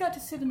that you just got to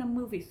sit in a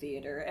movie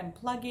theater and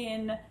plug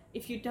in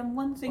if you'd done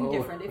one thing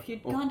different, if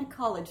you'd gone to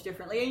college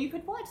differently, and you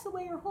could watch the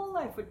way your whole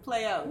life would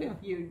play out if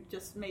you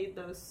just made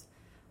those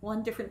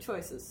one different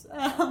choices.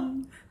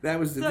 That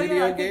was the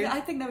video game? I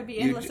think that would be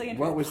endlessly interesting.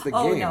 What was the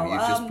game? No, you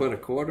just put a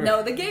quarter?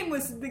 No, the game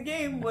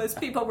was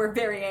people were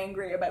very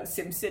angry about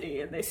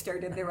SimCity, and they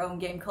started their own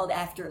game called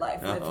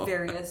Afterlife with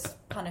various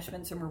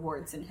punishments and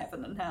rewards in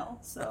heaven and hell.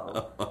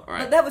 So,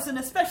 right. But that was an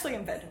especially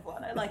inventive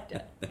one. I liked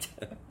it.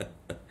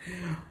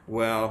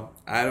 Well,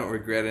 I don't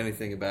regret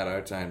anything about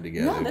our time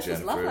together, No, this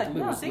Jennifer. was lovely. It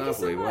No, was thank you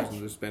lovely, so much.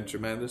 wasn't it? It's been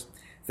tremendous.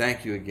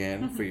 Thank you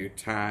again for your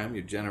time,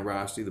 your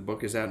generosity. The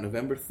book is out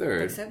November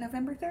 3rd. It's out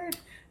November 3rd.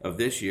 Of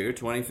this year,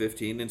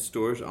 2015, in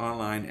stores,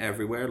 online,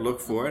 everywhere.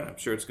 Look for it. I'm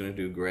sure it's going to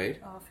do great.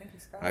 Oh, thank you,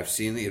 Scott. I've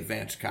seen the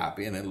advanced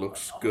copy, and it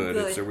looks good.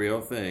 It's a real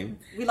thing.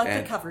 We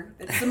like the cover.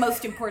 It's the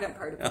most important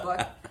part of the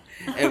book.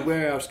 And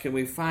where else can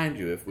we find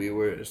you if we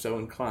were so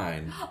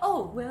inclined?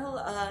 Oh,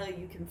 well,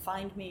 you can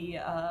find me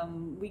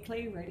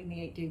weekly writing the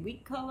 8-Day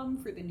Week column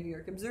for the New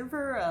York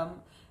Observer.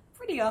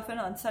 Pretty often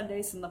on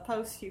Sundays in the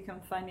Post, you can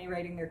find me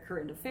writing their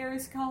current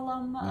affairs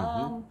column.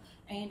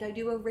 And I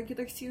do a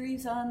regular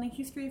series on the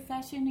history of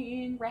fashion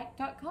in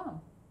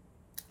rack.com.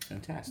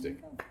 Fantastic.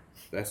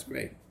 That's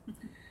great.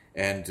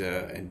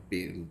 And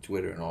be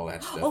Twitter and all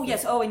that stuff. Oh,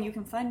 yes. Oh, and you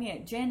can find me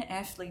at Jen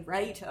Ashley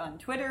Wright on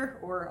Twitter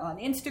or on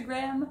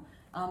Instagram.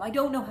 I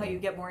don't know how you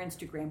get more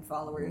Instagram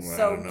followers,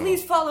 so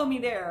please follow me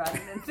there.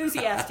 I'm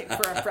enthusiastic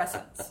for our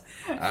presence.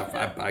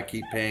 I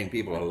keep paying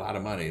people a lot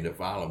of money to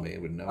follow me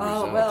with no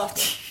results. Oh, well.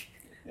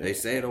 They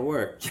say it'll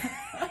work.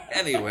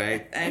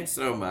 Anyway, thanks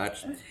so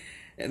much.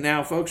 And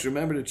now, folks,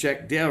 remember to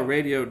check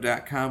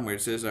DaleRadio.com where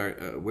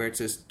it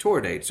says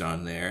tour dates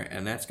on there,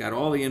 and that's got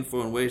all the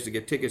info and ways to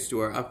get tickets to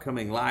our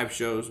upcoming live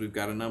shows. We've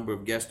got a number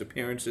of guest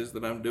appearances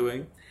that I'm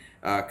doing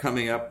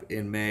coming up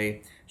in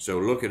May, so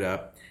look it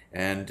up.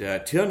 And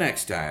till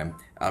next time,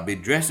 I'll be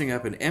dressing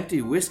up an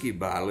empty whiskey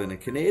bottle in a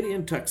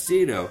Canadian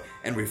tuxedo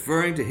and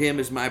referring to him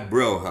as my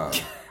bro hug.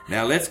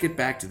 Now let's get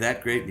back to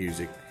that great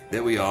music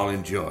that we all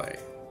enjoy.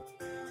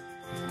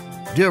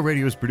 Dale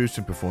Radio is produced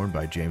and performed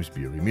by James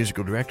Bewley.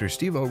 Musical director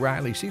Steve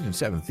O'Reilly. Season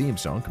 7 theme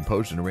song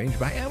composed and arranged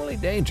by Emily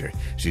Danger.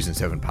 Season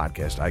 7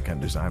 podcast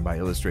icon designed by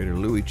illustrator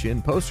Louis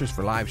Chin. Posters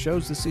for live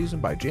shows this season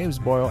by James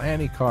Boyle,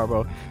 Annie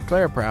Carbo,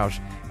 Claire Proush,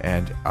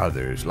 and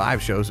others.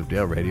 Live shows of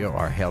Dale Radio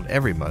are held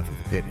every month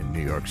at the Pit in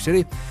New York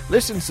City.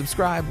 Listen,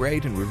 subscribe,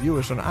 rate, and review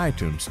us on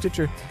iTunes,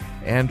 Stitcher,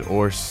 and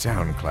or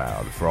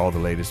SoundCloud. For all the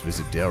latest,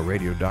 visit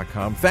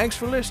DaleRadio.com. Thanks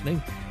for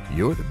listening.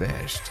 You're the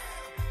best.